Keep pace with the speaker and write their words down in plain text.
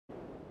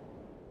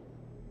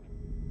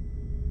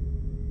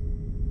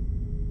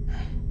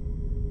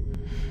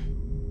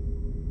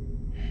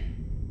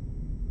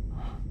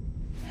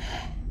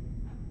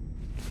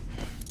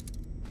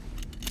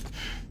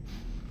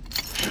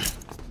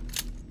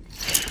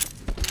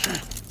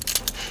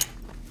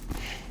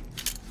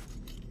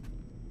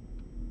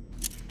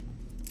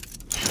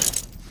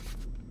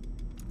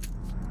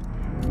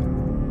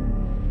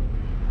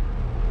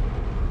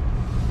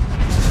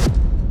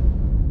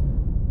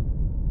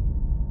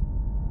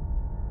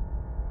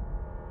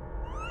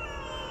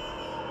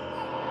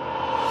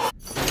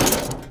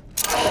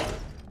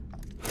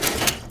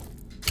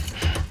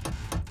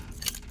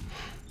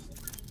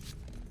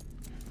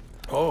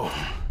Oh,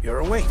 you're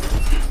awake.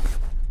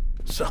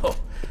 So,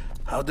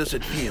 how does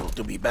it feel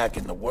to be back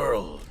in the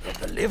world of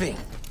the living?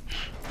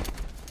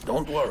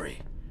 Don't worry.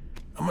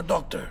 I'm a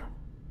doctor.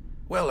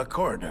 Well, a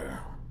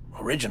coroner,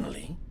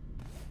 originally.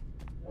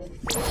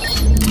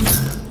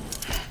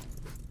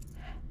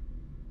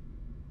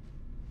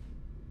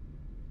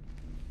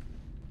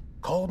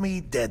 Call me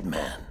Dead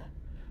Man.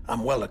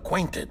 I'm well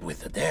acquainted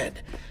with the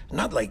dead.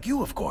 Not like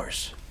you, of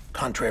course.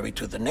 Contrary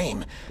to the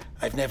name,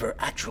 I've never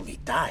actually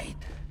died.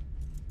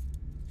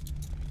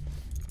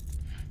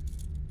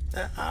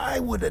 I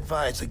would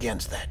advise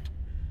against that.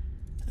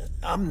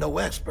 I'm no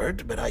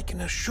expert, but I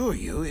can assure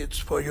you it's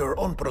for your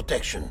own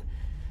protection.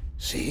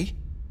 See?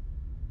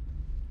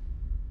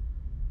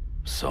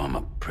 So I'm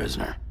a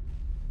prisoner.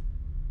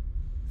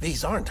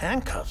 These aren't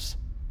handcuffs.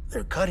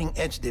 They're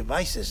cutting-edge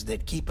devices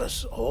that keep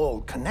us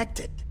all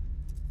connected.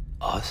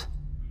 Us?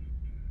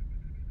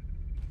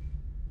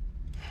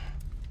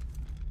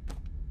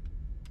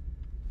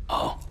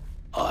 Oh,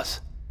 us.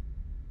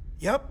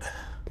 Yup.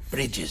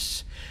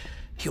 Bridges.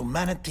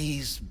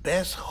 Humanity's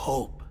best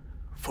hope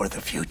for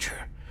the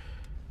future.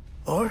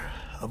 Or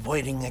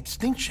avoiding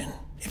extinction,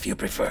 if you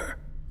prefer.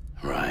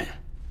 Right.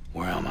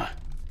 Where am I?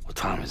 What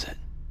time is it?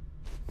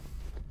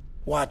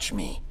 Watch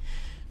me.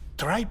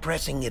 Try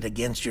pressing it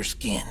against your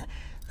skin,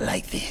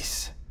 like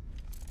this.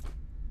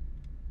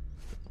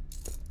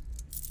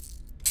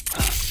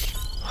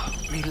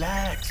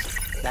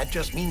 Relax. That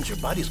just means your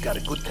body's got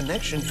a good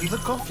connection to the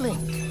cufflink.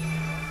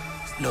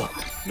 Look,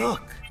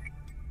 look.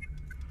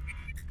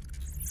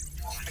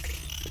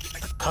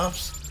 The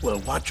cuffs will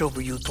watch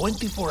over you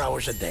 24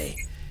 hours a day.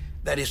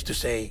 That is to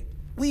say,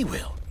 we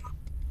will.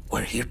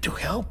 We're here to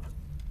help.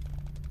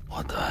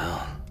 What the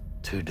hell?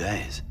 2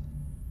 days?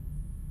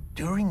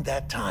 During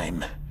that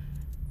time,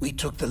 we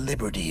took the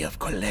liberty of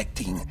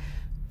collecting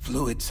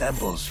fluid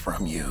samples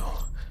from you.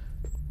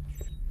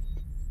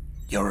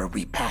 You're a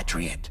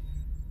repatriate.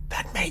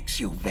 That makes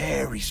you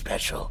very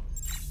special.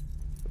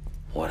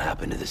 What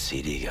happened to the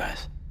CD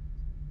guys?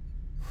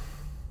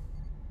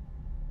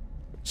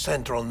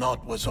 Central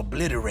Knot was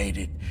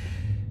obliterated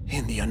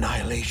in the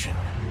annihilation.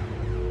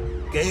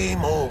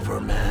 Game over,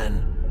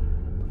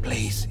 man.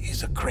 Place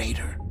is a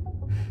crater.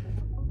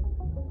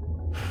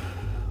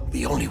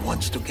 The only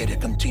ones to get to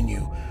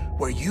continue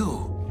were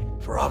you,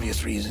 for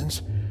obvious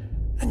reasons,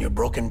 and your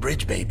broken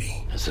bridge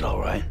baby. Is it all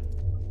right?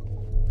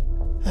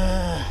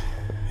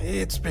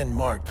 It's been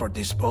marked for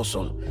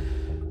disposal.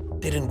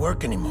 Didn't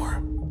work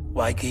anymore.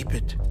 Why keep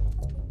it?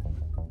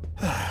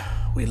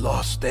 We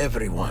lost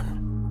everyone.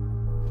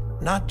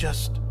 Not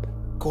just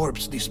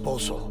corpse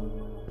disposal.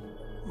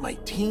 My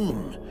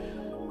team,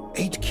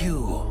 HQ,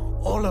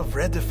 all of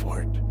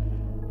Redefort,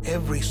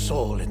 every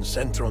soul in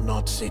Central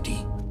Knot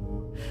City.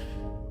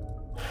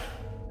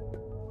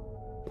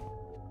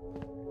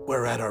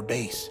 We're at our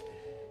base,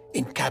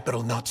 in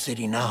Capital Knot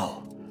City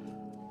now.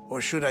 Or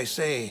should I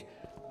say,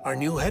 our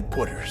new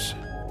headquarters.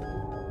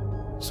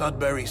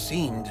 Sudbury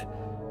seemed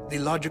the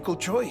logical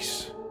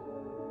choice.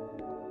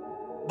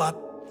 But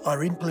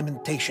our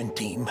implementation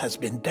team has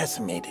been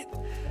decimated,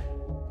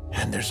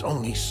 and there's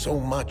only so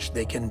much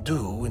they can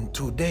do in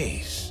 2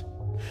 days.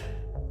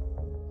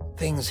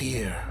 Things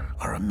here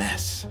are a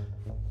mess.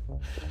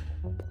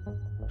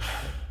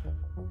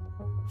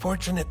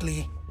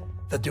 Fortunately,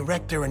 the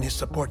director and his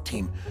support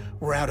team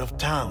were out of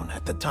town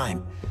at the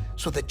time,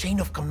 so the chain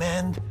of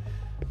command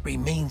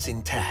remains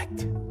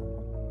intact.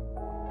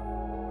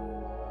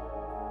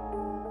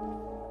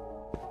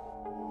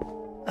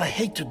 I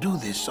hate to do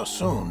this so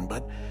soon,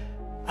 but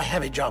I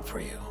have a job for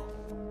you.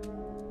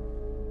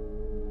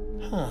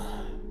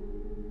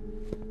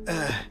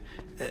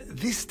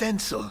 This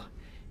stencil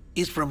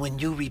is from when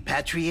you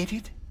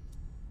repatriated?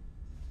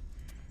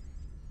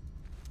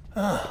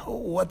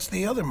 What's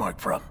the other mark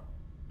from?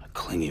 A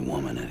clingy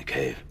woman in a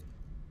cave.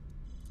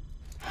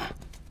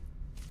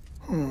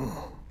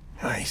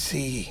 I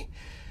see.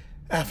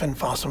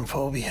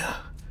 Aphenphosmphobia.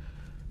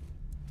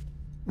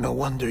 No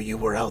wonder you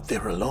were out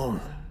there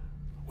alone,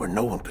 where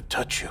no one could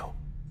touch you.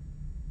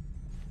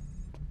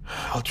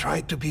 I'll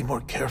try to be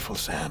more careful,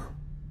 Sam.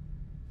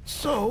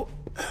 So,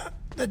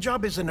 the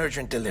job is an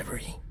urgent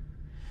delivery.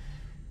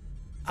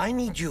 I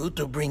need you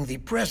to bring the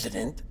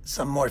president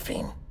some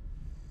morphine.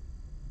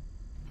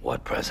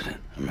 What president?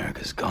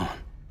 America's gone.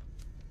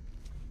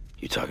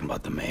 You talking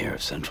about the mayor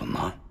of Central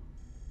Knot?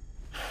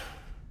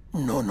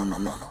 No,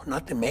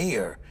 not the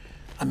mayor.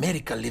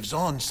 America lives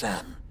on,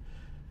 Sam.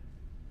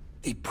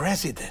 The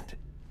president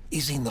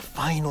is in the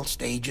final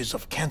stages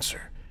of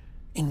cancer,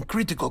 in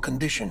critical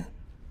condition,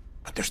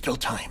 but there's still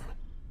time.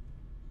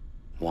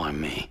 Why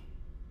me?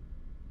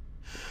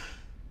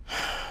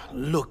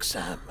 Look,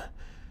 Sam.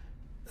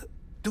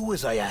 Do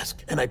as I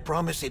ask, and I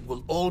promise it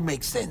will all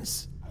make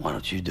sense. Why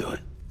don't you do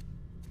it?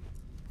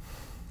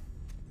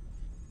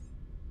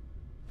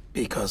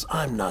 Because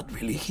I'm not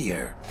really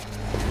here.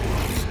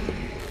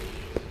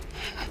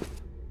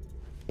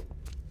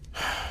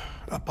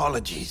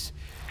 Apologies.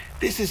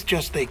 This is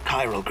just a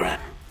chirogram.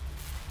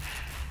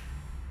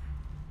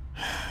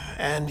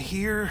 And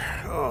here,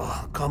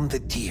 come the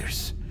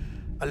tears.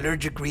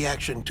 Allergic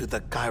reaction to the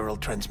chiral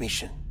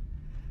transmission.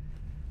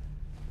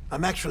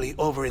 I'm actually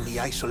over in the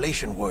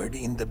isolation ward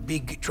in the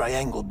big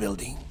triangle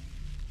building.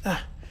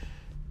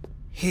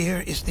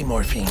 Here is the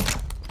morphine.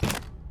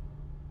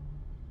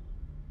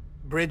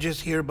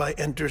 Bridges hereby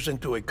enters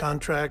into a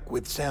contract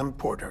with Sam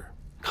Porter.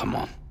 Come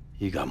on,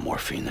 you got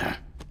morphine there.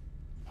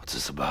 What's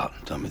this about?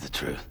 Tell me the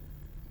truth.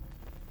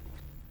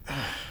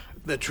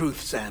 The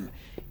truth, Sam,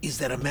 is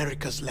that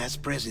America's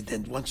last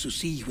president wants to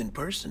see you in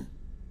person.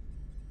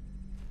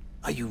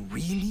 Are you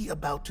really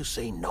about to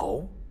say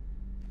no?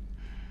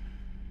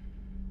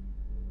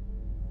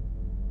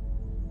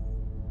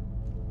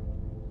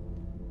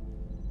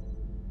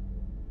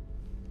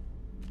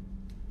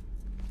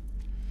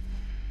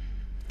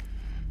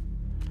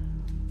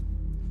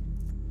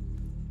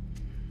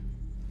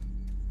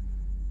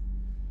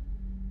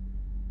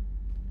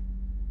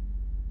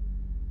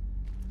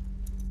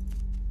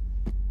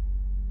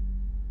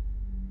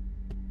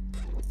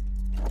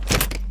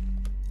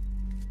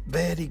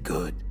 Very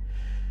good.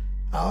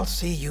 I'll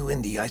see you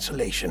in the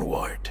isolation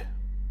ward.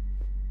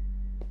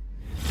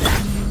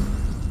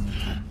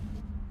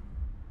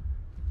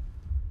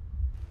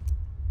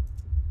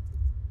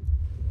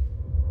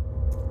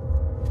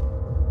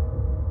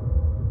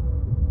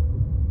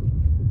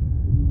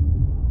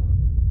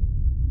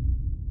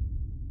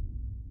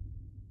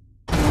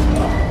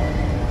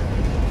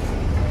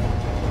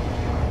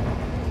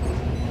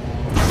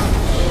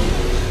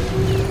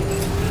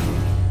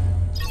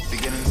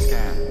 Beginning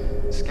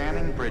scan.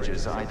 Scanning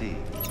Bridges ID.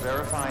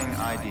 Verifying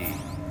ID.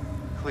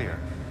 Clear.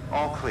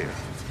 All clear.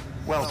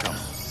 Welcome,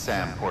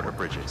 Sam Porter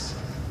Bridges.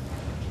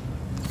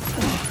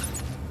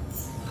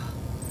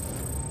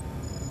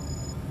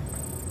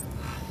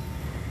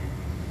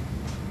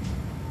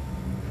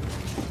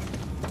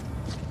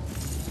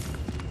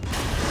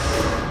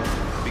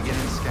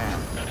 Beginning scan.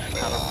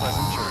 Have a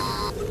pleasant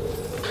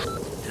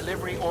journey.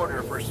 Delivery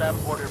order for Sam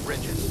Porter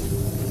Bridges.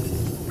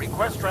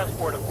 Request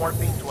transport of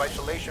morphine to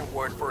isolation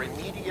ward for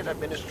immediate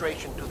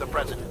administration to the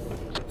President.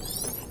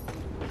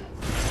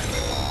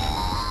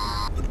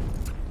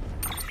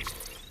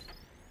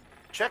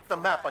 Check the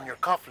map on your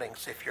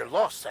cufflinks if you're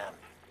lost, Sam.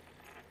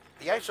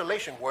 The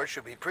isolation word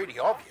should be pretty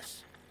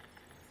obvious.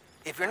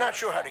 If you're not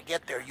sure how to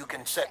get there, you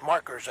can set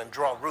markers and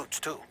draw routes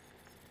too.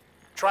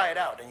 Try it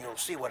out and you'll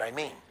see what I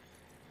mean.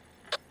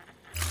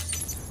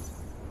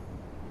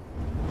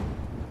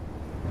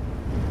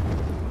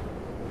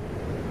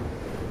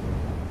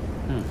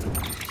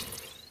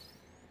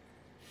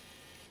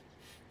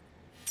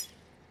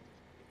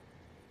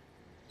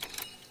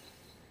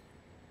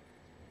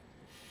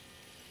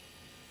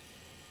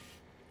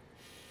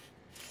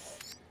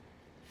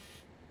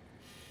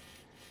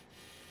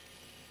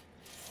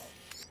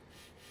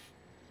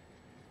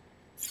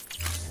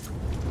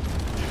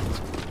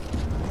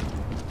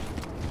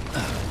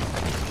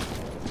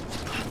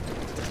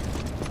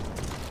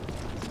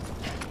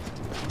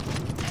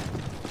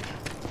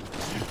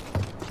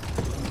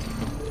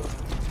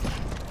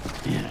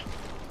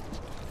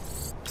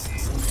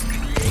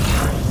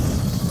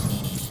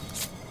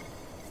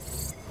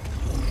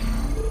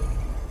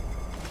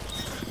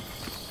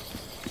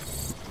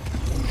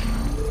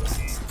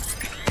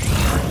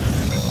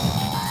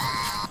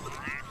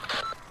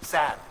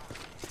 Sam,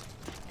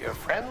 your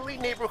friendly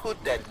neighborhood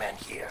dead man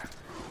here.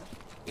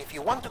 If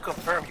you want to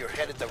confirm you're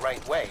headed the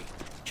right way,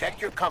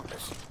 check your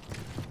compass.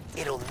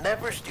 It'll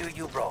never steer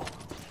you wrong.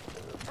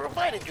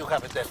 Provided you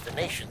have a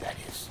destination, that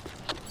is.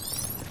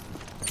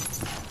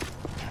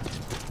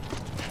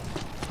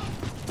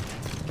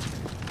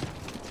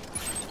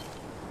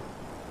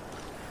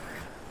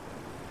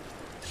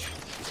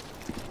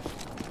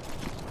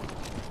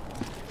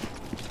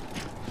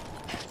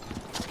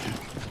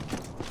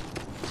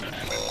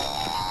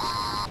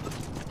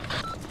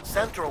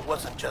 Central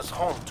wasn't just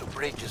home to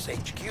Bridges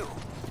HQ.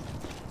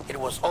 It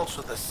was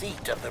also the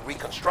seat of the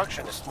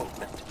Reconstructionist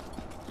movement.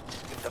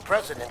 If the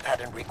president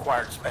hadn't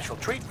required special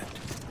treatment,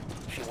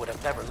 she would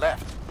have never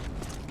left.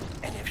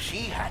 And if she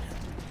hadn't,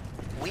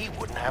 we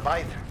wouldn't have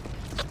either.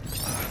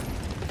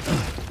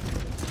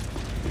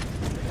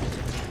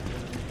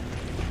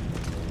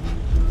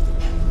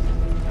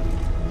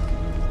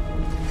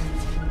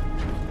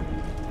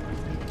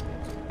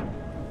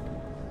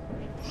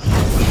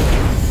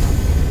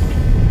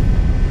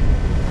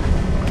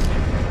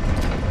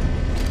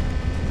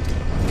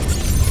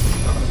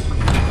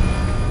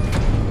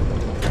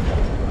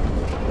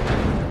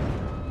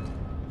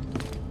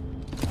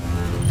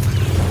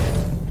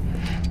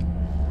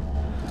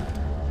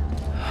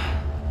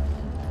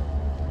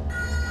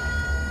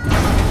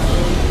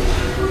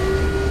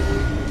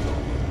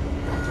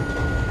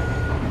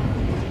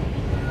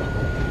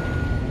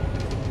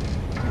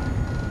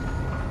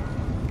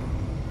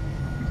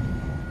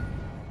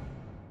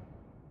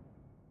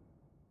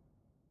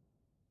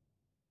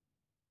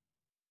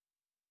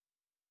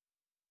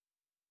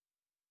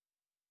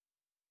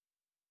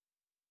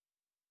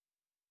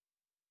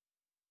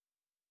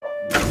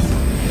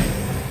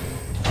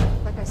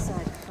 Like I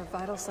said, her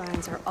vital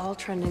signs are all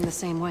trending the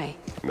same way.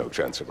 No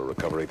chance of a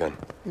recovery then?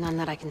 None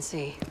that I can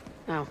see.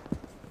 No.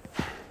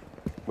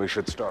 We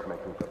should start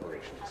making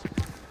preparations.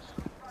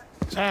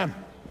 Sam!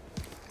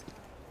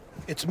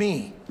 It's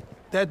me,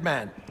 Dead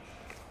Man.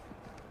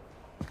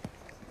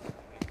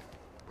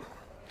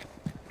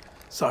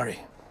 Sorry,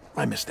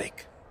 my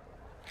mistake.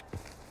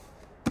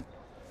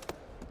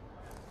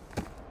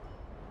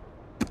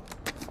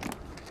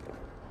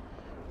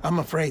 I'm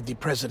afraid the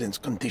President's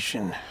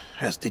condition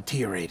has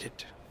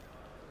deteriorated.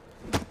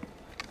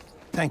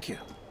 Thank you.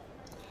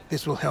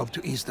 This will help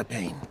to ease the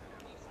pain.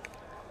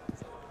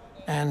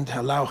 And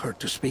allow her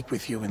to speak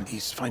with you in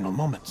these final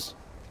moments.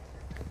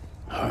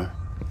 Her?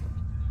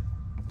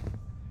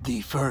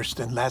 The first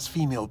and last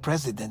female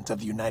president of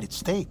the United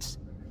States.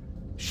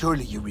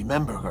 Surely you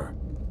remember her.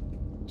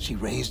 She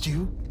raised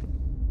you?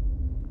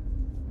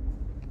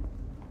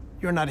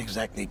 You're not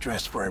exactly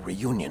dressed for a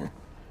reunion.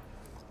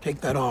 Take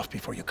that off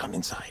before you come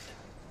inside.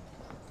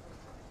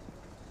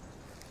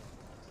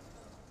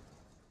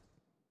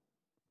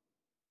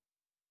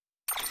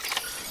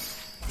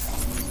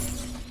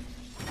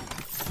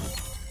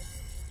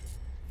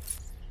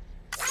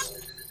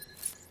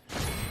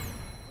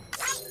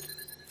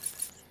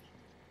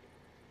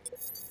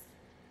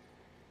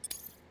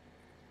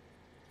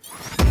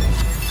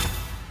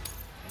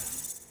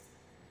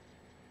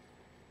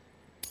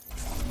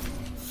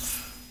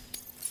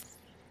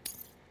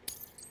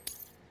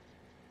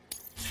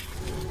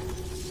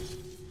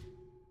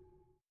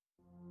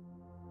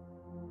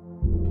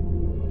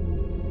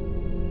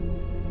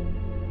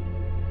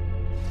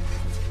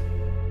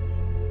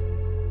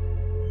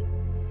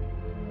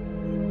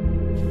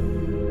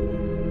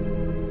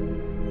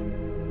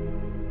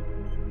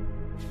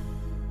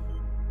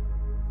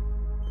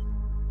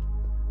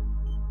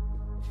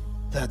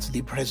 That's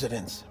the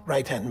President's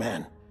right-hand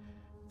man,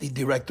 the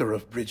Director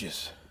of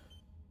Bridges.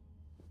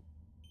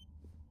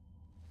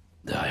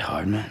 Die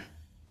Hardman?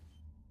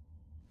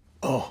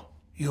 Oh,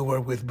 you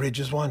were with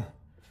Bridges 1?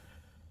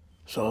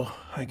 So,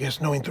 I guess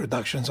no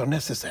introductions are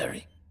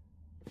necessary.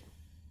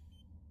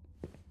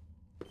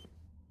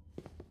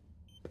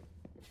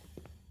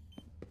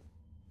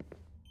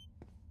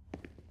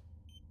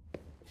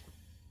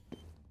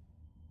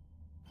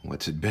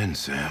 What's it been,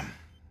 Sam?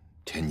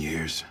 10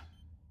 years?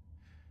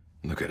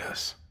 Look at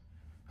us.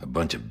 A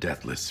bunch of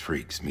deathless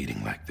freaks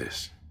meeting like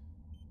this.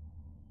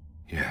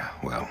 Yeah,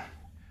 well,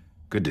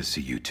 good to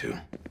see you two.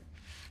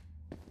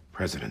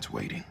 President's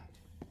waiting.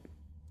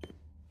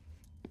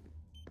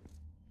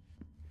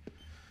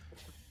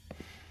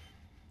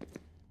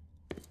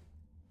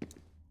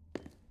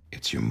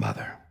 It's your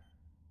mother,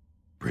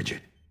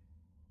 Bridget.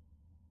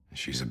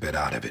 She's a bit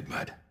out of it,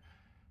 but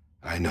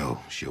I know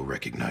she'll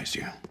recognize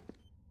you.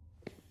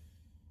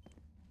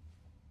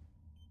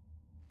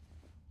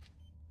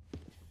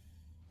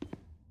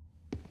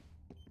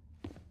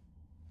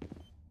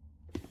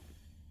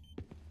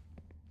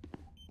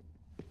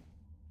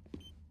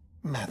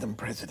 Madam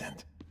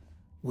President,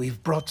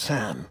 we've brought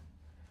Sam.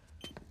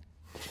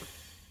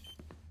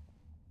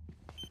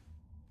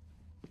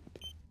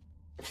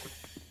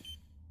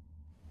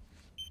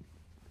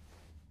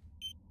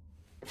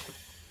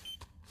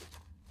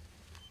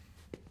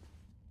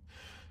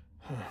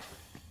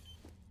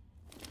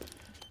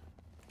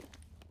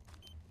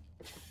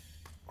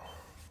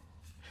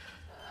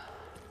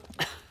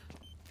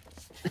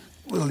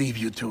 We'll leave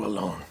you two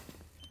alone.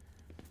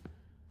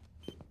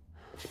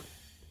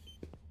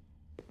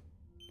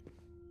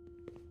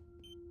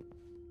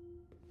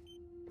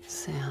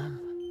 Sam,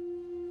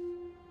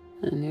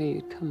 I knew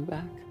you'd come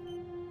back.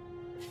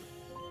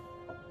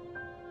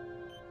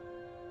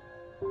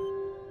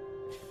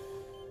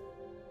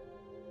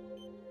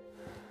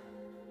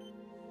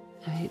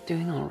 Are you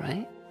doing all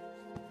right?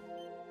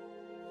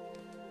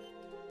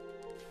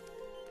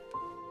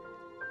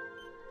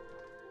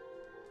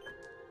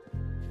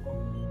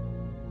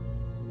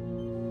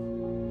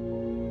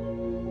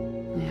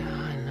 Yeah,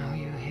 I know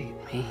you hate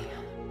me.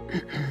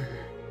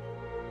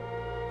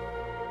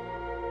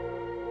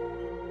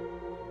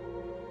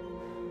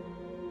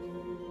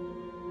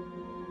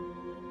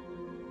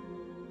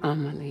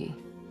 Amelie.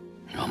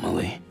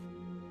 Amelie?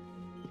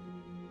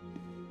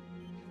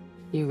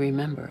 You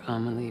remember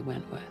Amelie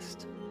went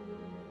west.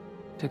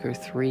 Took her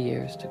 3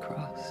 years to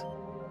cross.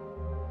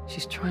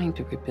 She's trying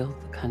to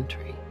rebuild the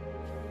country.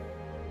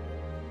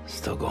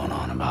 Still going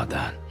on about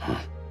that, huh?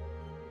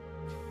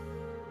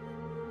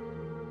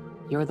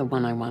 You're the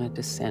one I wanted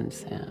to send,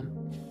 Sam.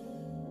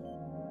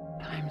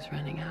 Time's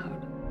running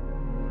out.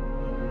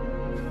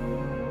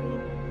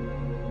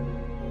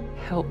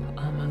 Help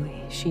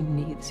Amelie. She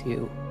needs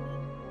you.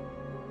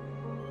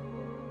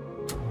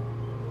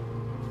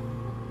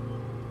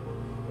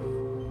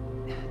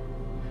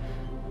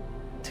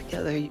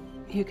 Together,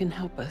 you can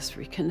help us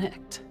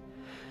reconnect.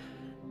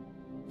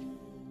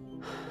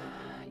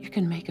 You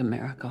can make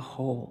America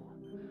whole.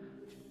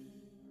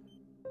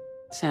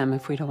 Sam,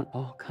 if we don't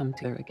all come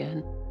together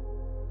again,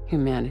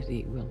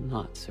 humanity will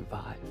not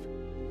survive.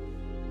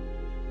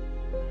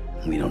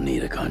 We don't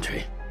need a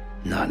country.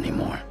 Not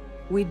anymore.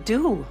 We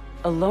do.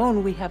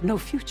 Alone, we have no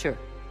future.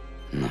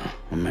 No,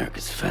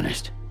 America's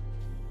finished.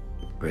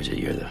 Bridget,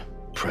 you're the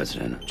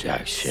president of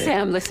jack shit.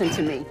 Sam, listen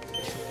to me.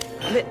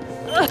 Please.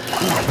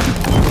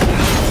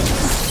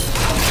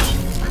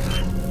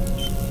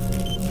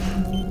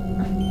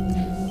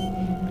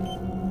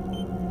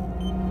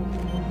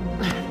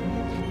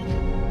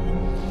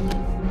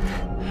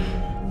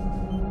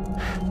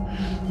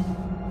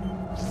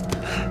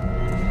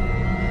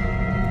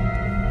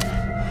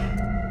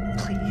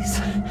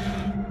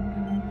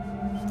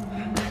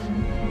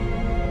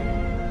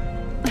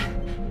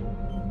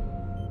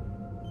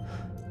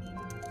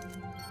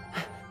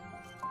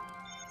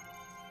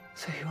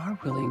 So you are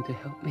willing to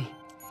help me?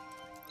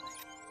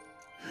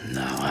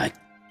 No, I...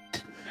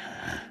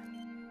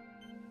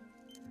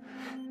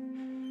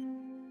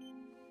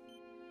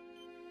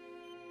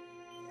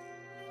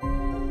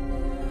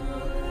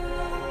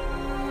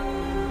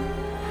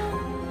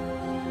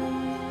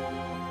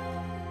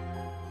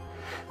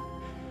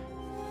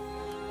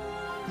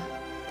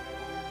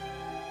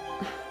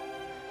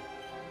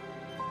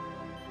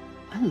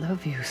 I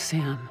love you,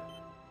 Sam.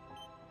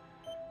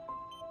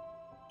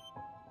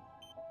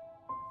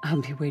 I'll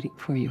be waiting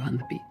for you on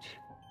the beach.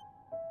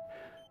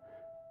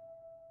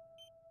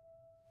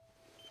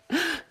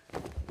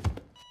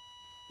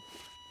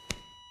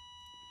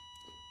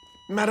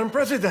 Madam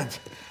President!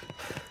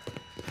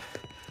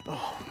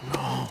 Oh,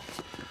 no.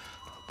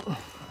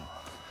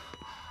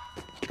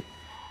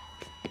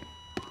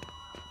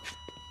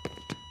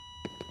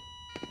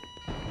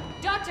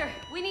 Doctor,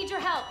 we need your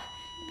help.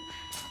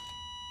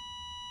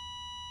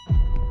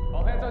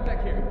 All hands on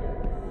deck here.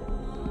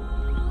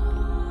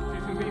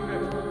 Season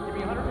B-Fib, give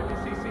me 150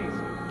 cc's.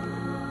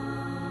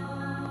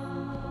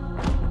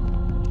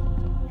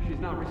 She's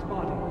not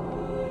responding.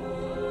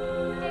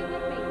 Stay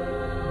with me.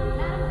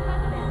 Madam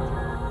President.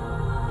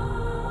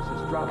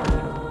 She's dropping.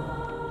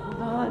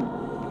 Hold on.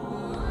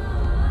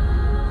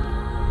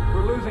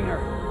 We're losing her.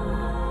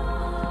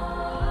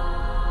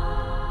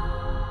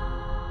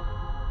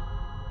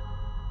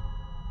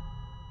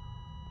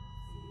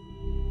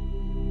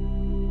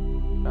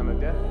 Time of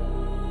death?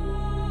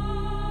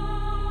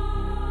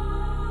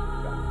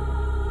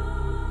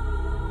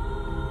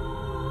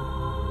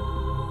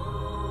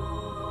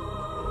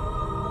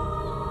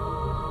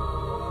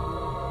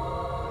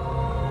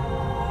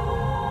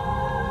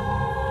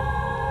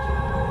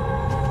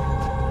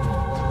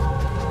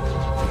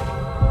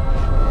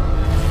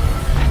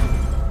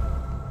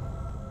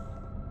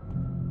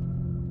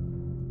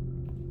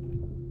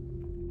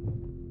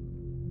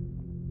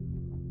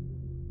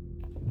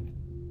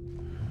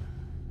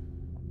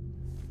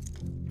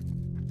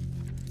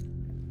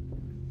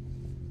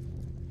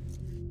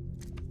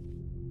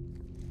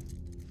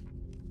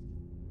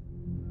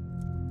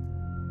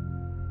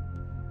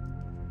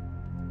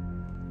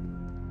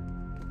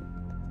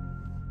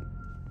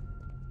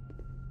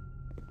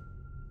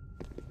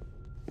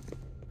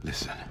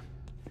 Listen,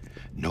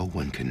 no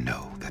one can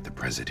know that the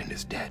president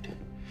is dead.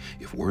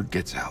 If word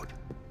gets out,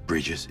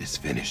 Bridges is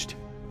finished.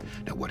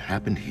 Now, what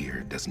happened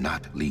here does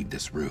not leave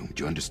this room.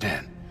 Do you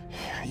understand?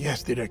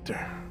 Yes,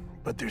 Director.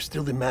 But there's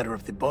still the matter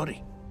of the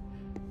body.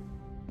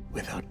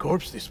 Without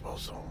corpse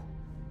disposal.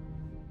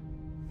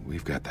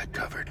 We've got that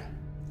covered.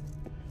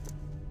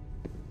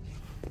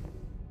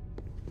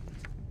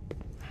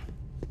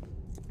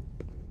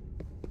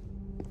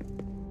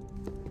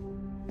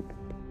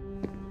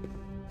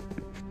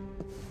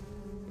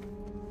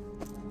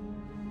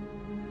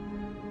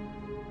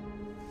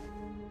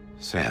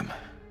 Sam,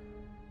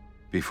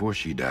 before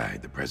she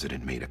died, the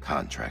president made a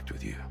contract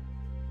with you.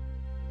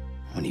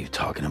 What are you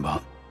talking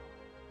about?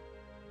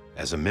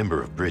 As a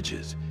member of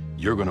Bridges,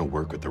 you're gonna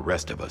work with the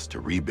rest of us to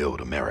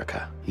rebuild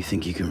America. You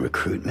think you can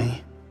recruit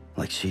me?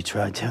 Like she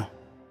tried to?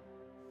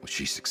 Well,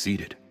 she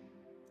succeeded.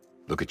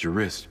 Look at your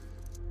wrist.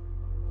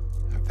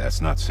 If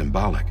that's not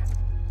symbolic,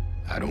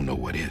 I don't know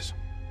what is.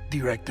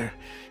 Director,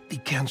 the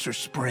cancer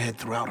spread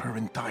throughout her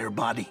entire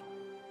body.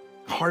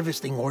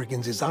 Harvesting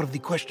organs is out of the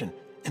question,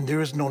 and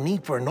there is no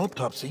need for an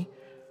autopsy.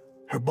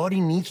 Her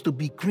body needs to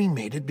be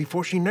cremated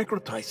before she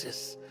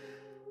necrotizes.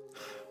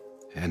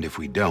 And if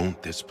we don't,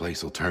 this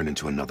place will turn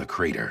into another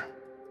crater.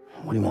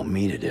 What do you want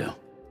me to do?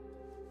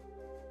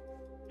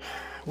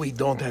 We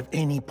don't have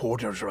any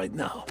porters right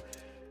now.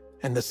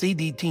 And the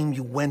CD team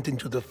you went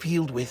into the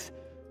field with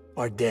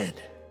are dead.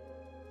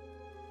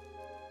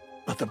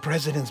 But the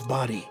president's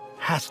body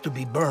has to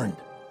be burned.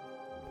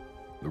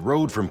 The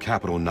road from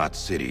Capital Knot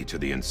City to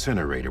the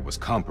incinerator was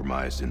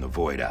compromised in the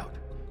void out.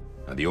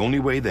 Now, the only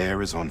way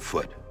there is on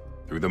foot,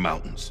 through the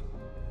mountains.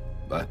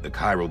 But the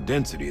chiral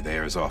density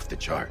there is off the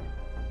chart.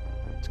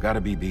 It's gotta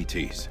be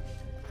BTs.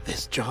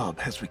 This job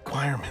has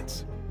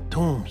requirements.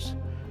 Tombs.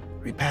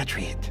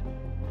 Repatriate.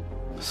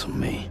 So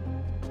me?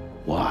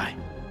 Why?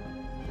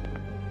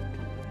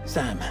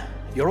 Sam,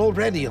 you're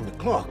already on the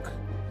clock.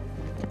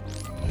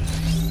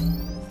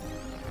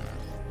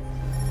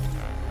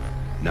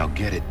 Now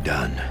get it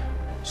done,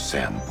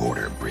 Sam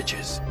Porter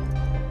Bridges.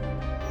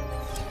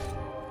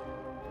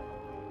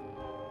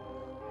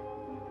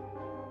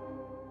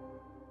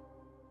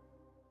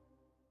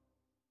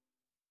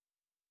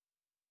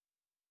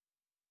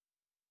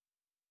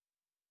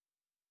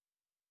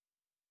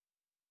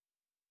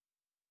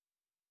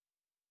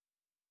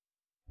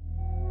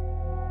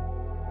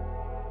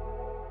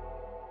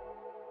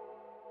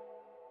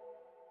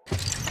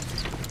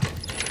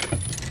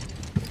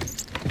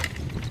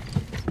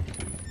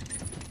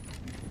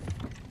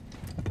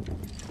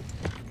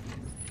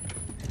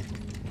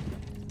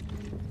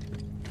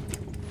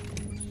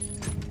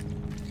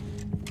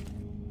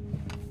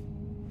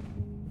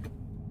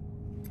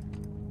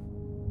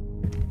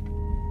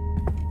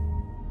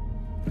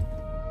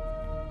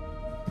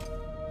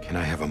 Can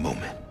I have a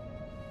moment?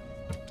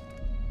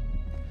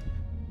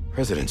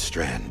 President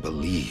Strand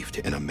believed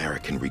in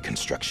American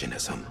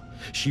Reconstructionism.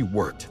 She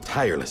worked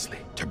tirelessly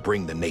to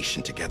bring the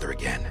nation together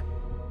again.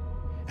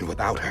 And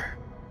without her,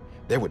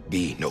 there would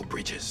be no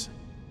bridges.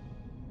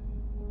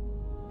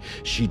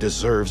 She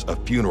deserves a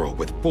funeral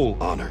with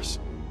full honors.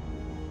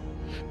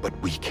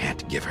 But we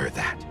can't give her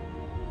that.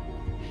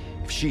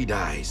 If she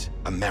dies,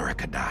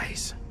 America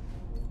dies.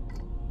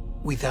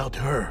 Without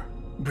her,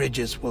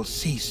 bridges will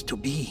cease to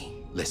be.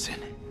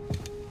 Listen.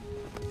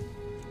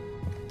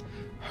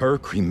 Her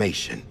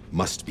cremation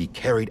must be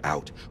carried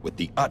out with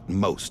the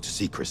utmost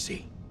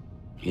secrecy.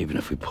 Even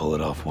if we pull it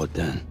off, what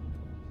then?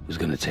 Who's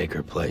gonna take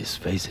her place?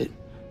 Face it,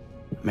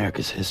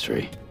 America's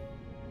history.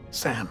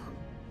 Sam,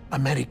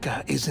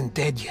 America isn't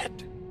dead yet.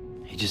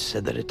 He just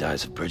said that it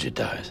dies if Bridget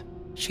dies.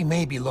 She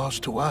may be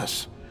lost to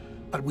us,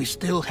 but we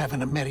still have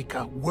an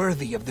America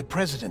worthy of the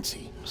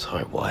presidency.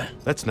 Sorry, what?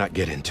 Let's not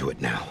get into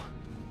it now.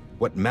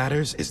 What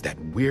matters is that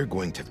we're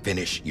going to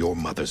finish your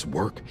mother's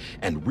work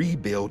and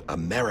rebuild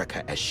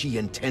America as she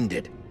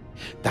intended.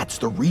 That's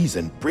the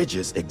reason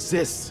Bridges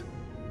exists.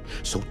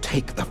 So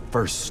take the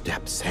first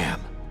step,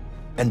 Sam,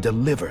 and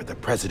deliver the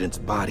president's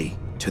body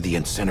to the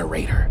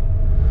incinerator.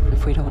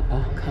 If we don't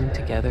all come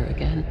together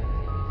again,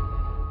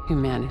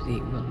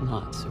 humanity will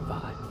not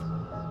survive.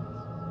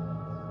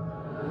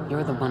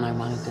 You're the one I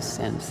wanted to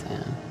send,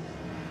 Sam.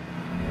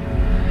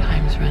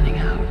 Time's running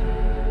out.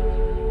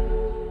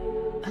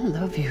 I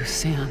love you,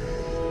 Sam.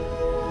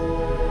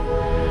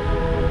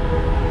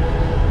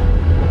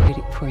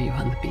 Waiting for you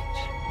on the beach.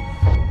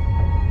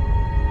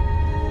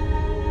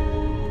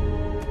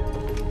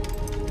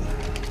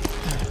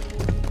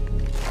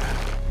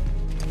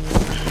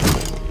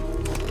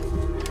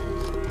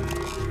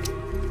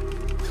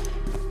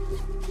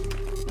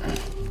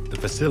 The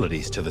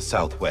facilities to the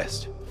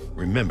southwest.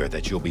 Remember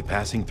that you'll be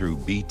passing through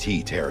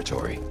BT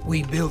territory.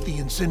 We built the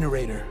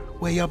incinerator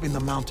way up in the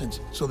mountains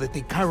so that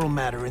the chiral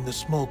matter in the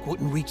smoke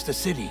wouldn't reach the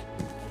city.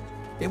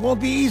 It won't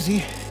be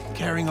easy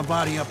carrying a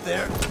body up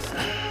there.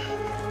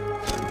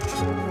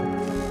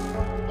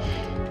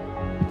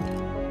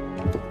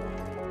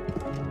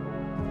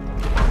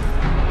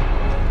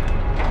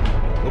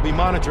 We'll be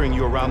monitoring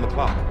you around the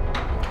clock.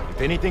 If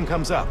anything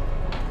comes up,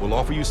 we'll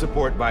offer you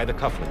support via the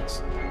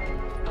cufflinks.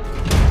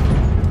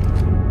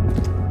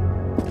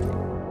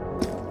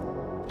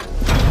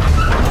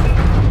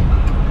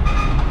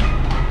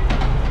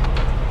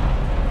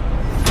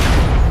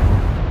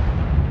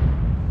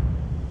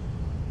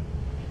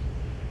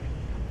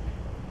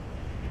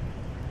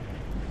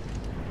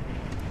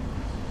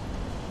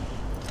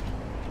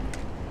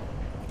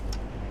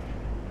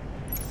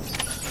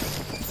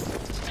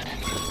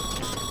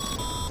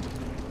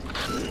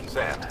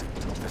 Sam,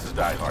 this is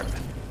Di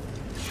Hartman.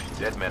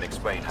 Dead men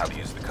explain how to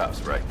use the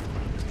cuffs, right?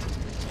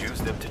 Use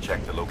them to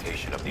check the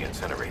location of the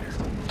incinerator.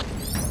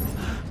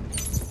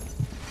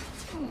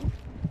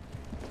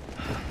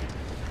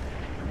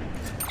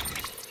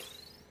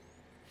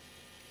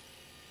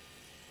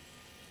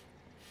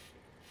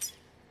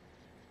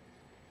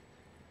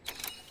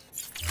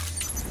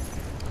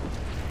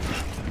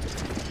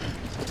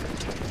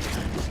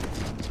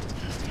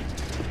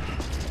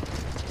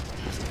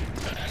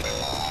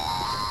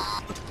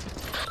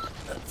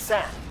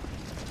 Sam,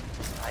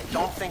 I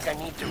don't think I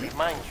need to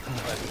remind you,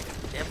 but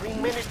every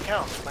minute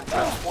counts when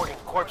transporting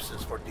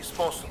corpses for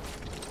disposal.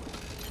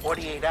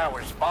 48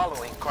 hours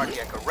following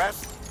cardiac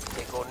arrest,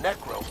 they go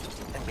necro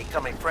and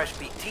become a fresh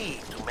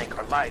BT to make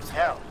our lives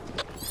hell.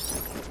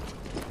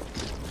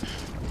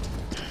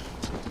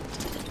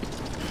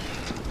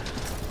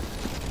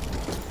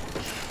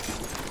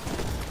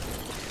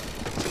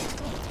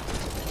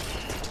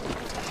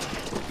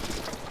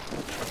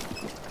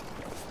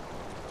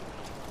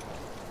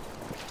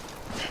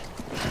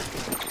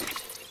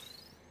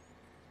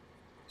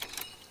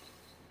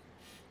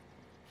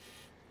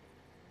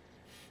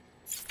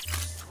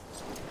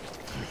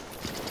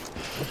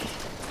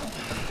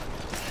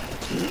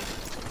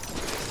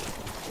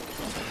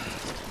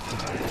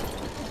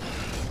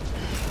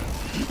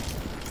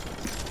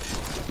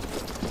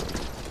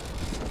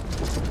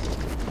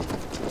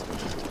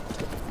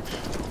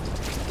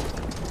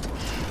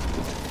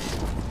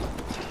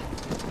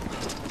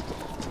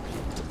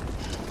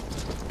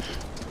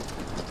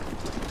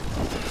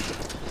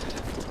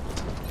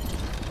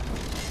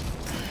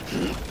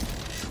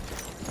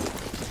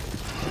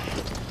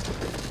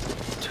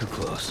 Too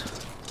close.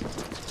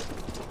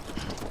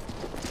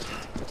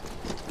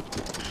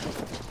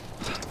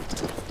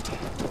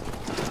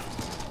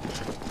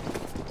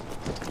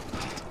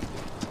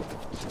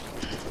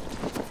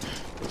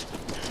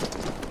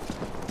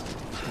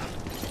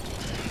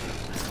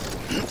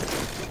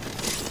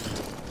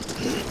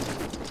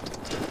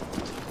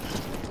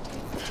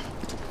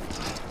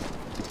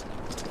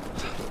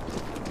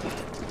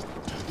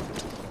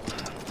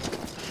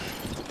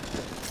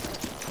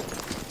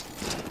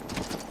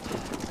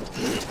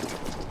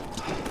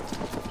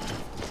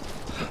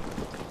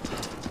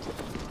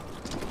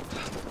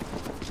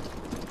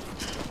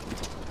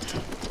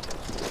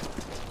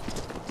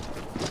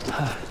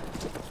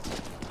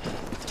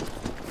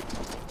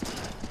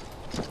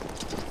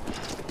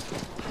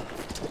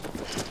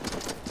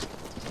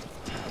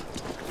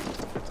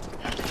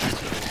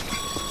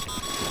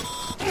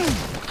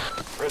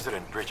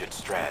 President Bridget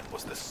Strand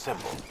was the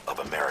symbol of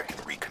American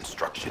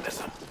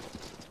Reconstructionism.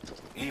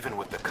 Even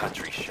with the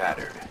country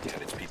shattered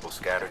and its people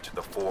scattered to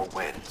the four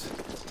winds,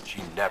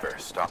 she never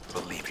stopped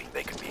believing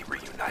they could be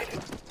reunited.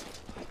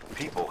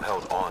 People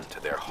held on to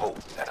their hope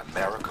that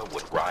America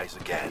would rise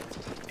again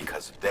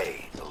because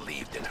they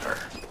believed in her.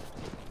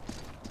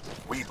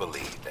 We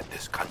believe that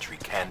this country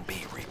can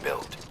be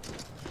rebuilt.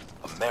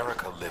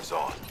 America lives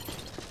on,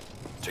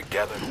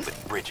 together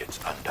with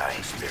Bridget's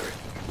undying spirit.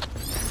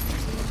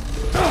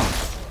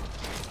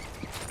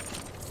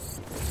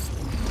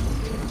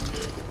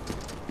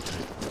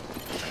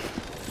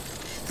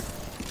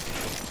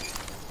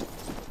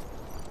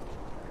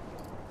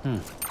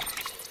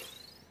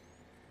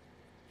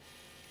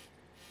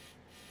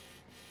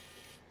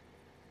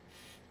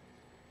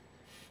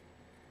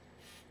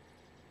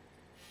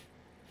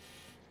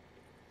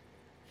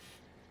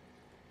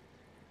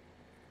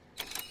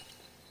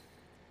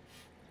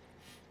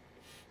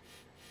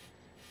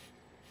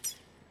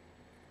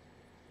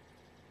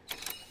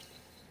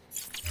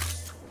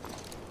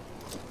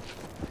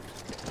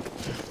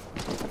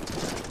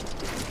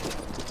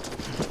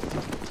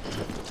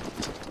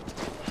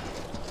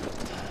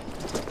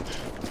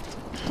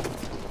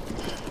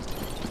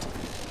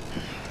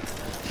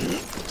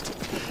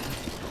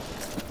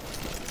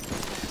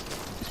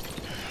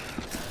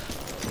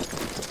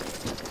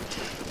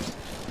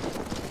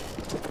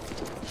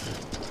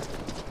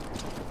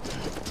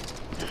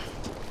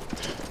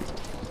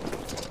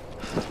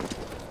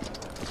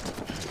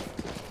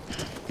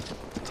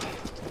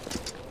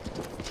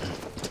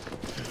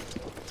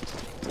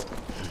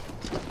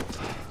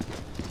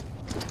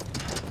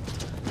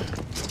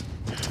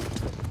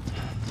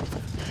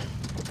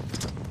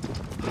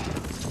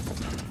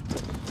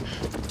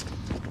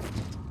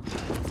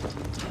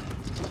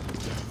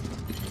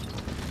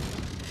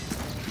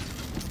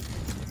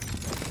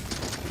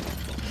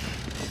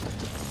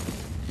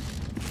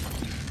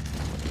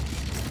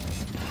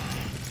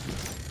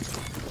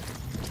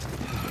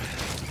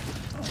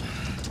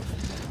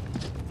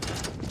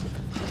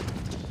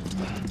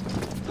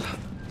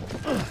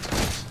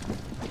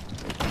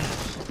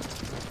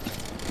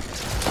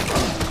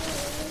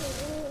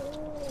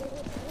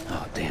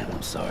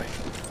 Sorry.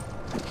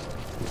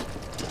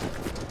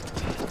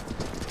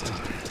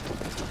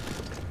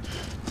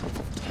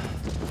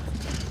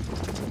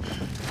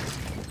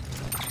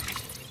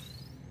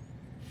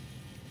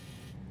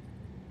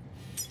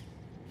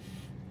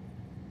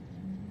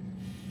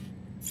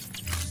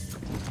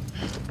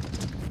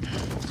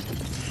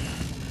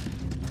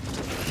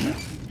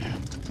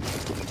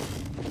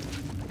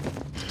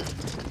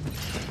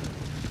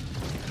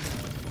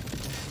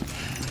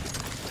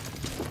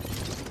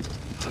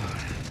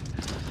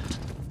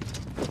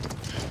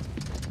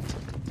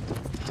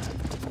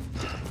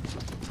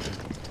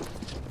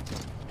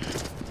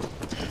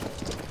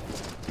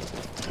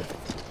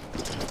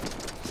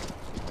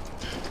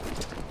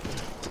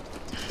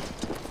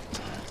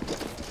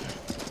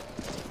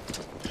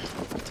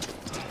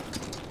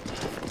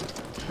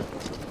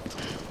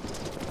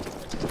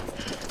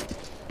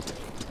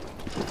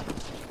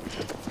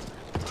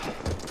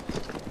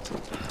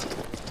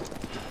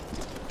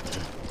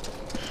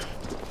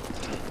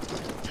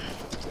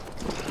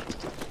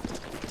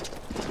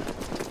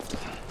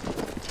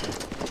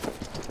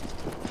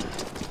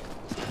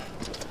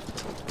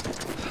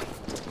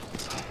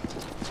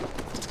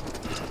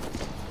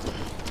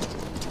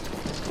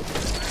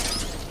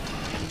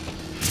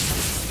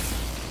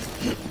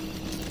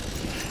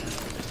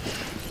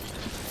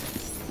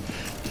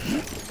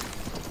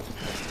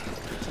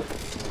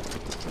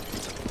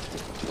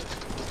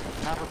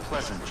 Have a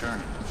pleasant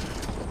journey.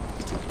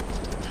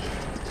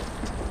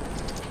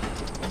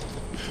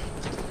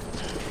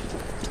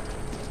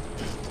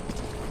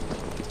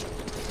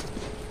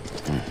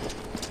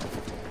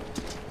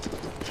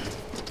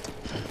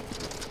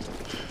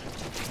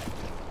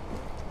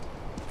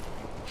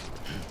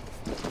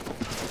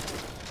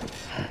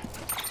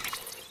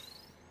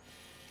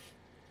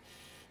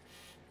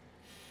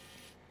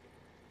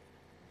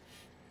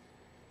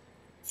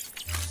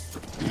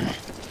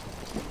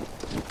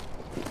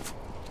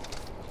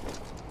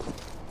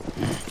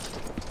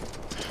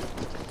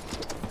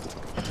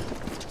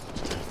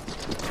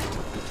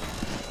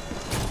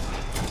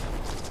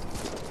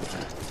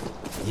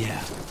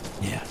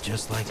 Yeah,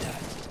 just like that.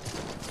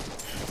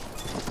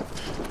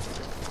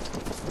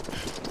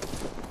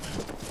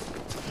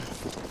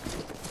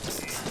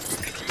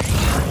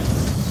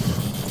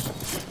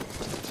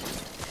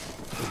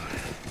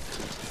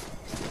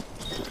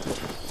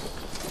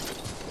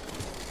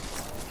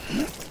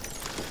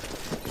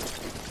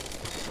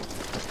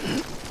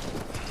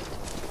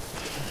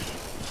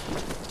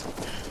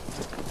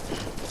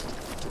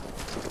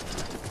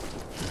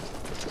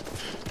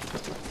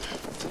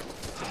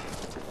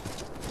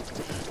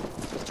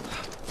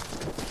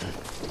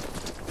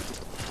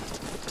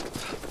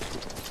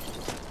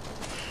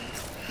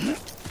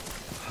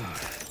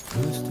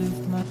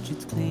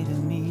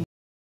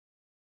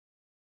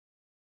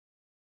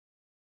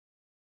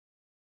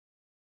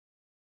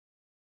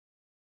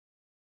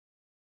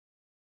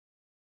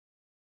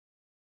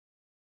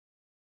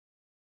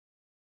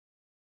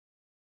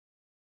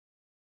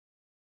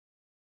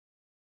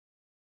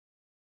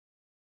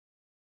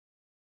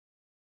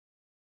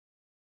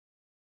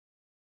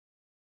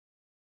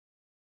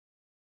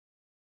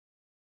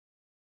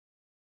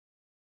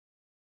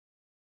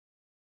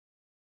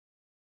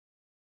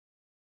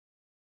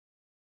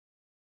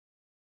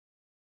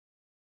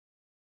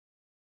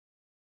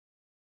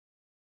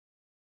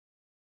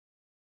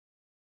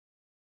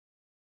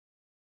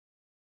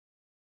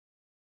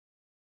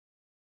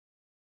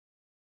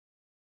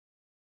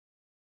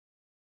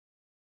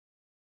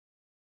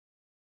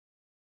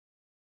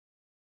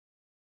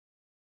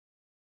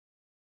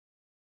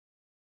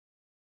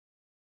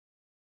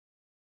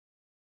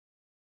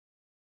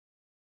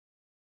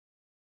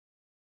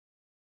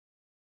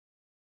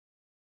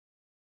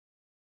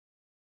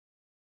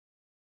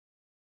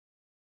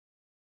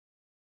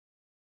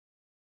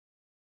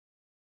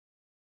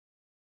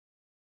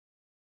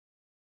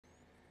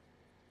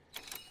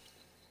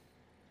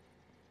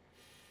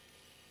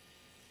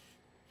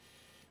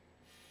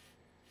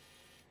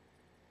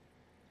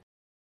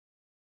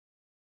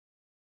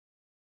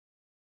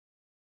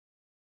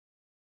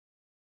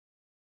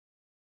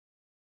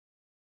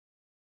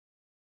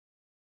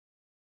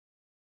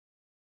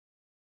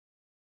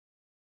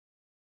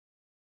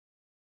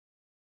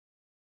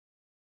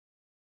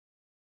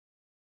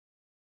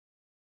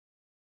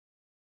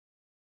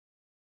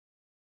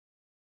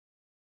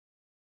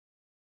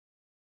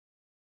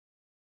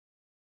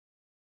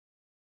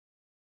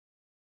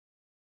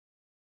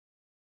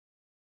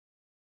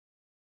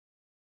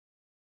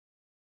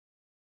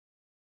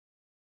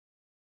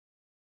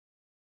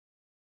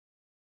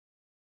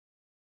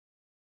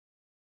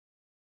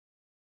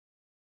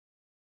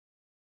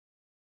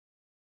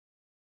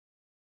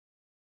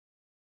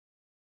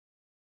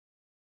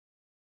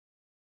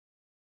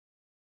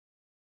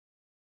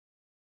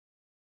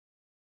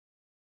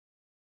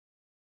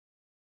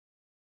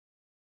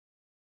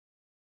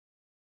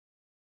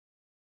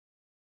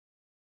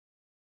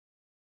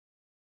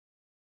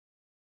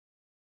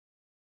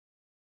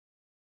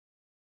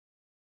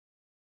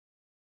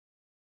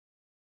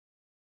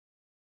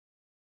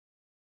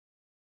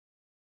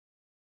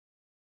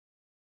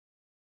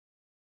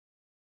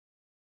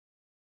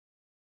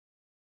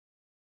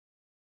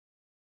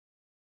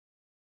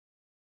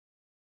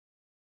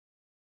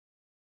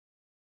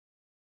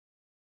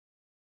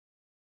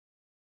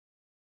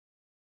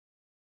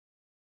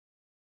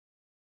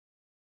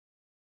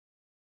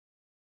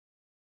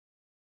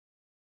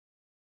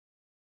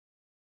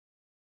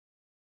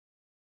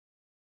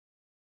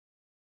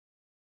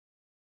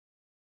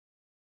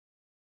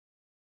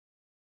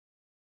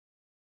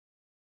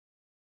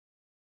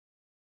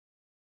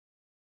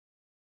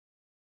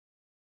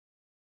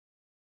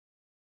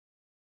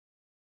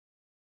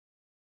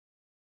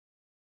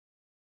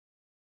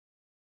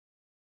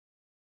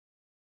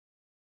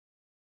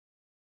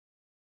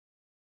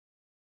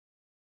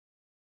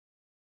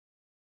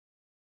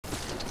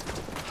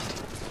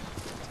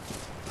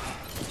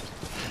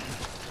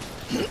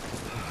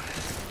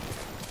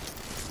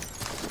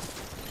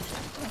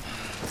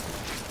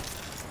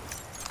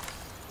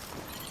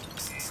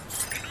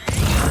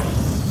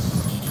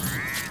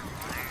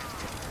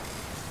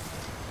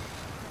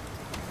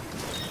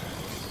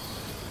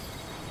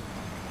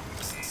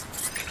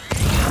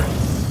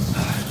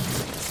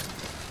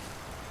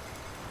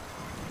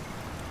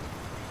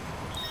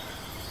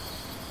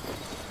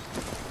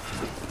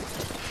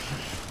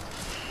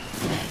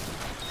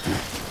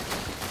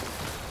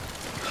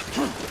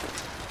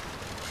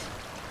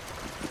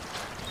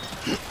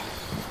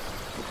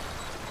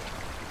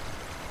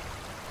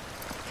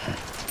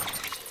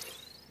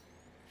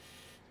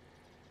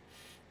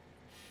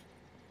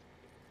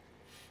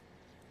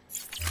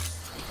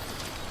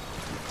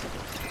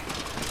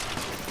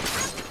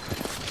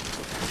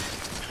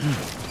 Oh,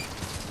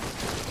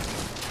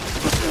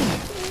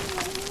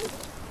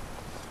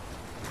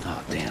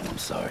 damn, I'm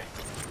sorry.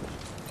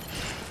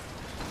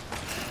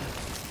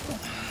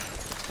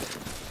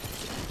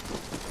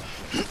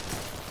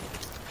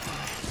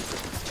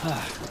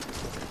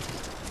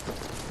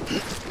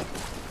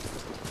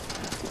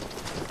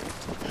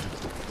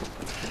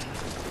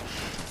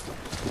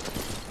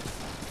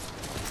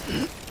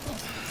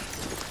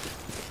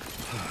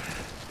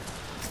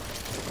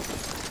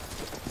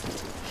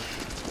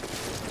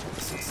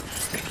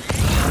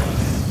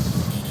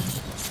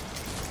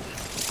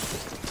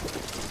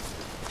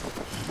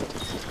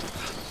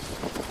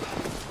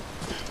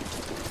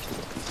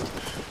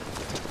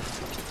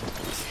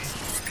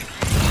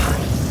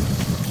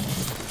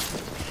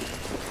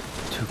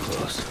 Too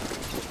close.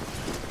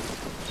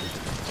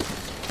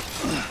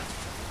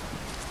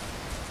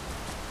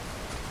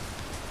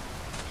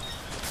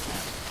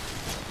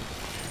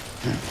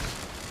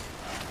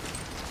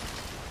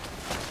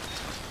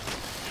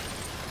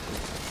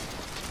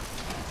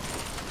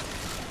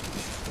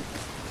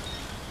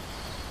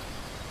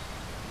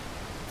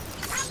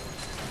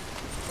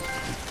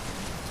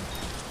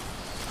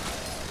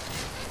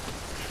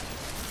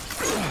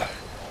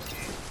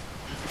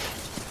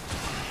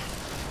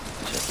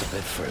 Just a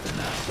bit further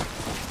now.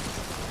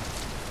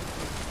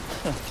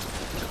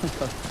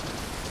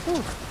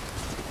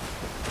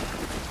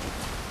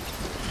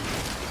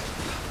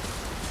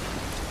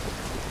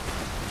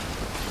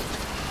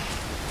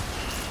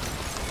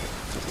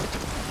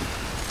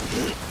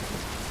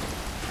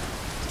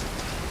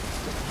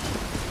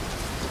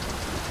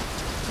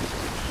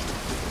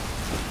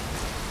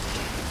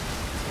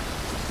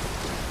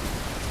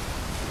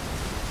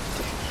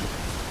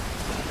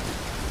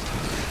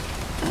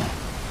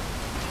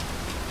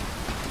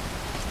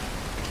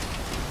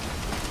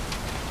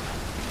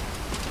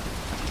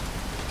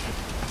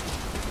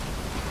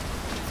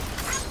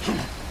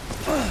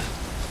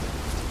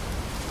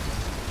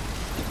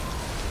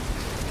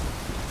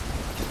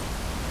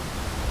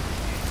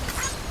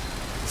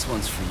 This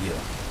one's for you.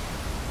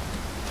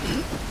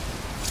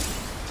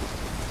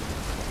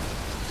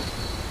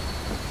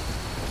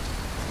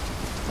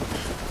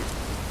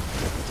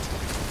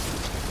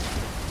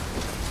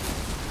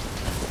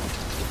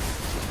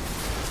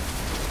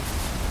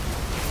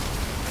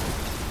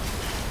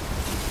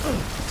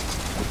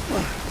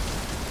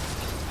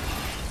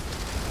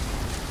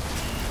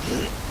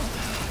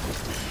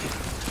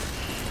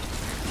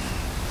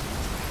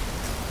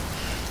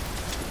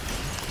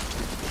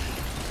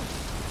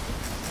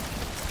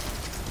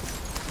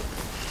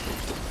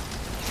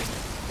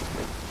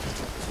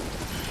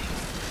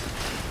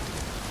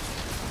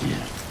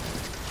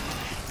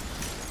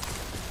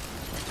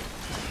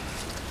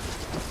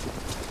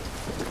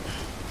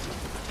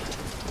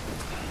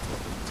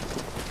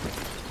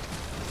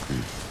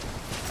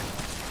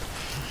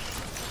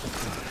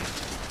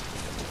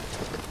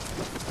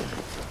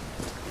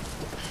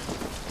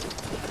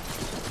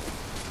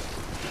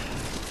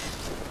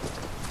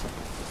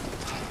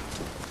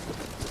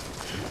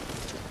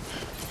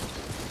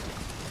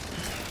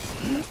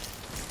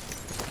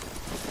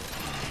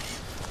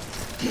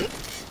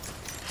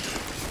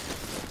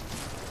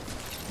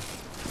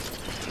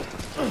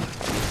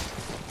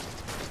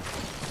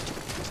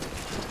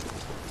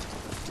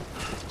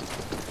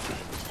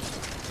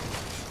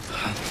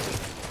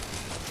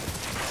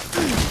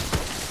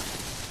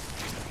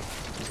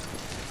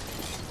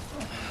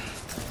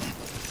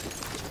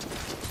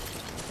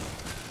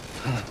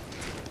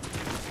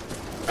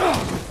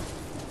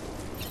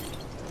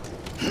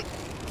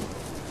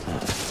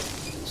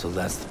 So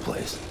that's the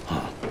place,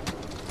 huh?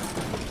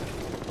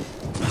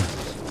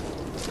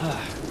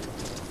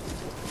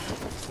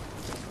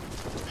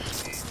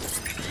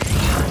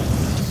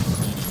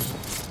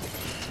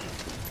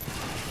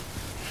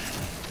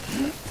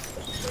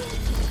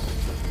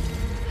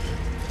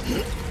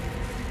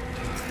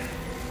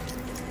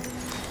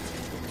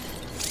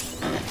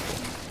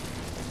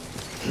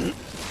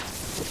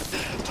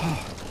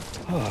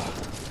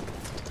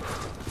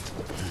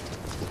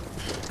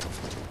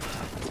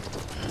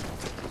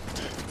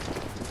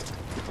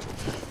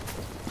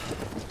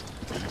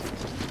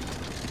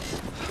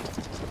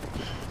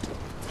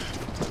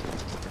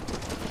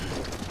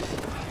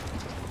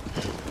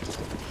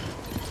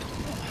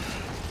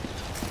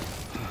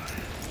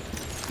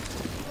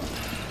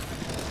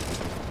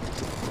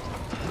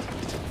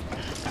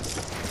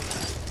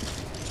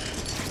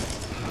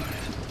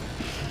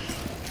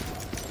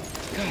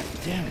 God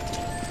damn it.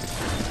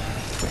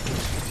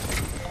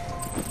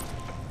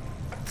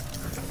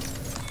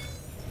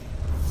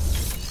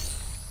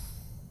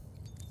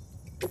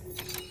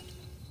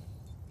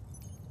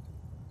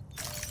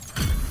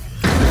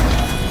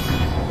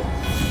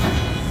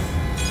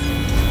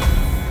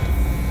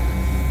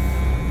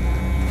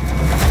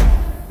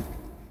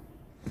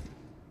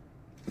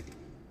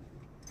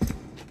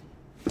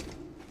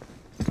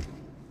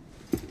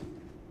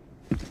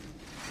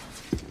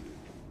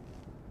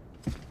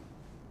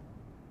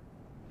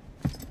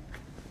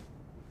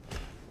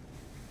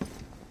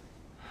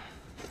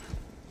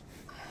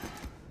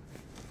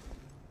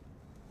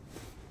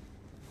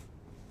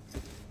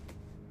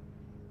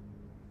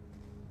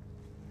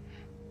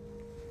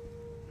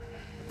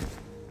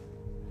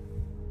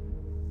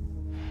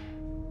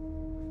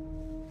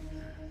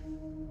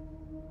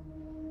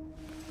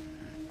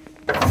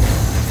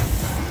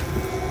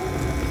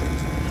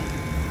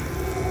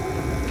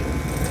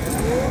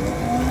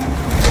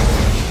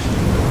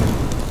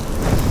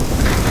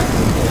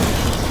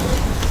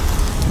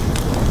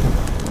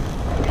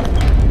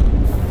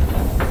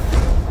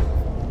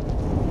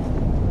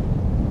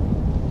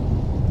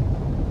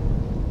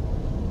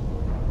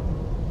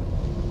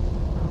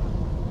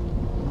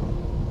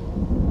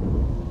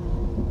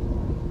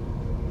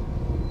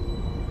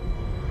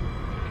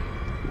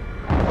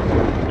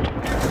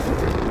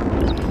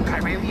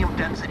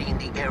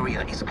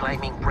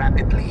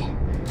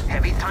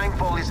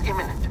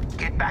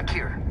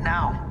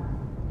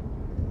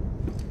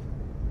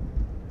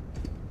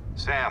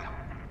 Sam,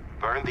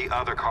 burn the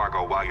other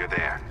cargo while you're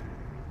there.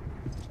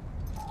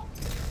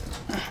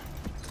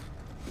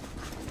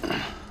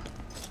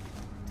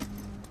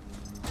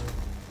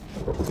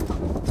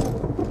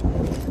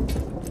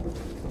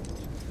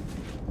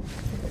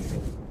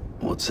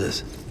 What's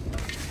this?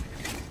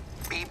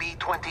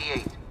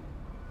 BB-28.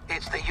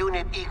 It's the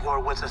unit Igor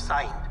was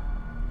assigned.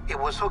 It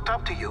was hooked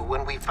up to you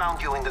when we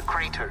found you in the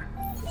crater.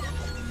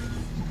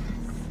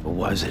 But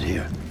why is it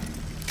here?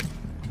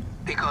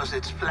 Because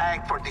it's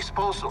flagged for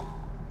disposal.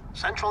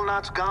 Central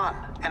Knot's gone,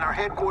 and our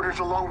headquarters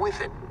along with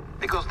it.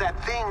 Because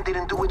that thing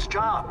didn't do its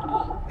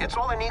job. It's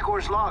all in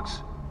Igor's logs.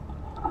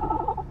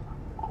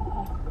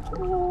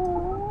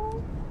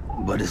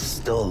 But it's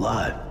still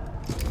alive.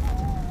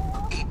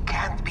 It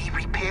can't be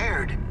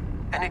repaired,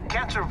 and it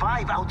can't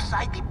survive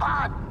outside the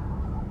pod.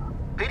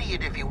 Pity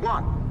it if you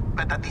want,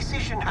 but the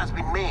decision has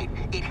been made.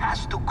 It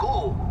has to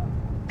go.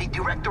 The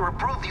director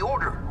approved the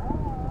order.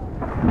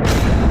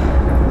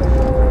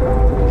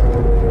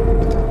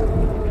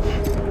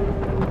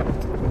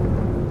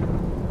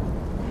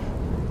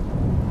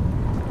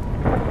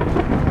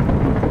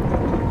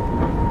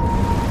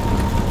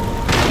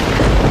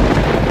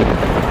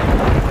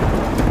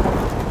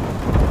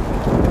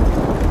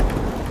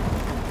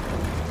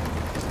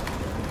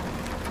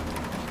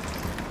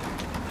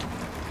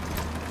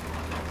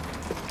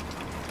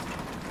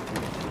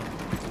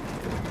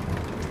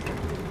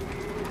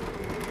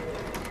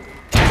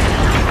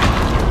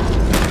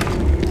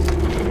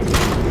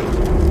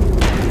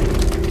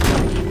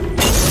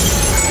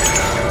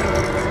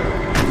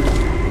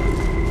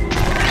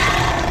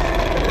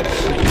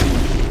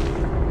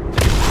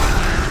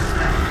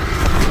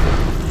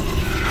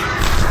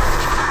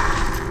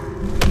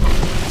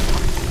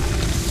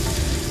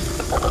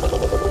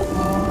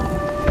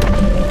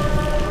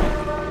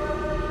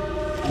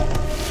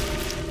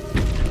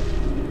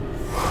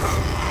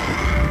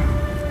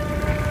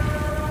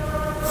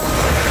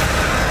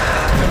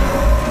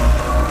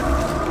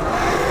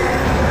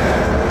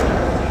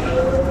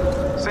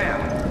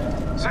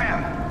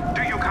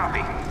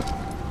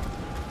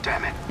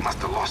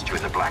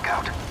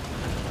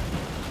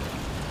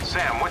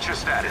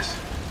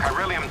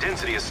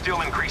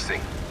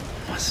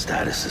 My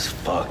status is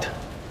fucked.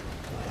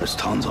 There's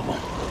tons of them.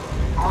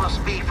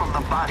 Must be from the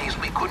bodies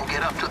we couldn't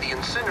get up to the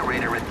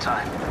incinerator in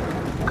time.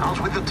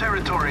 Comes with the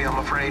territory, I'm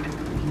afraid.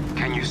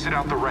 Can you sit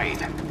out the rain?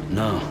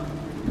 No.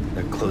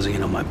 They're closing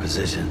in on my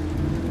position.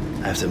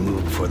 I have to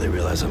move before they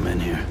realize I'm in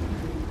here.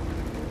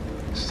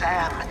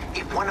 Sam,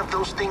 if one of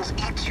those things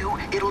eats you,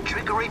 it'll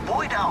trigger a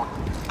void out.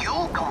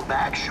 You'll come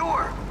back,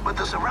 sure, but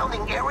the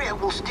surrounding area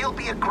will still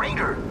be a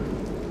crater.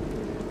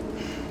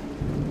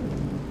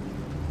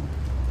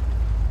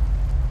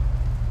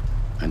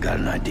 I got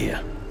an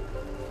idea.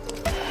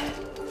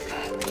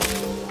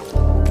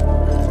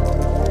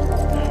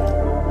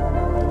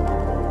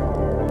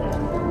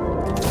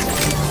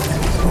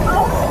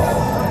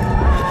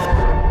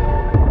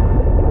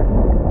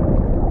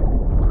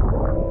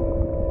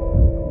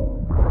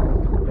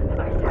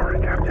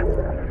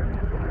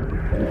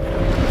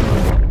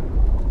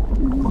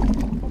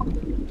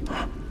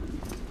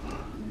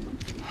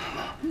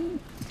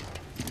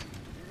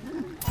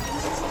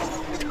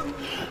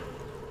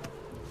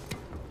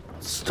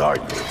 Start,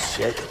 you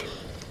shit.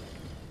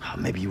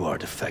 Maybe you are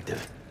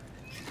defective.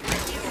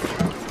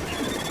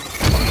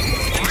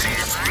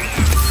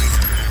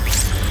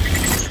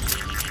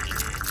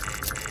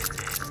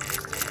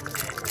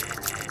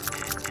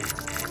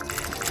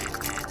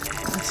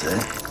 That's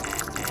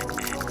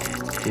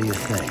it. Do your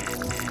thing.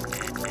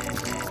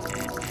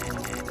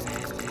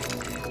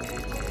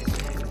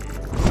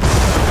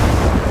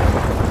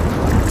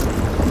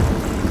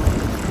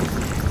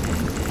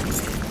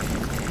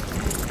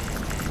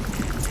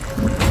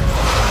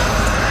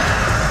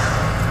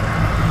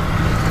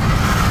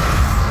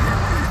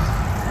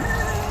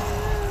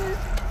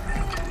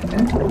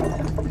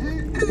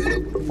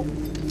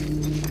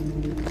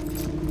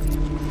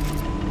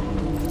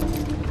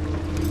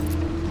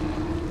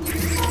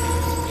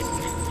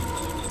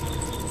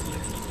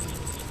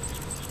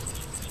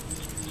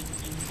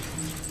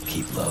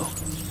 Keep low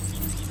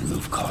and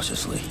move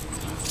cautiously.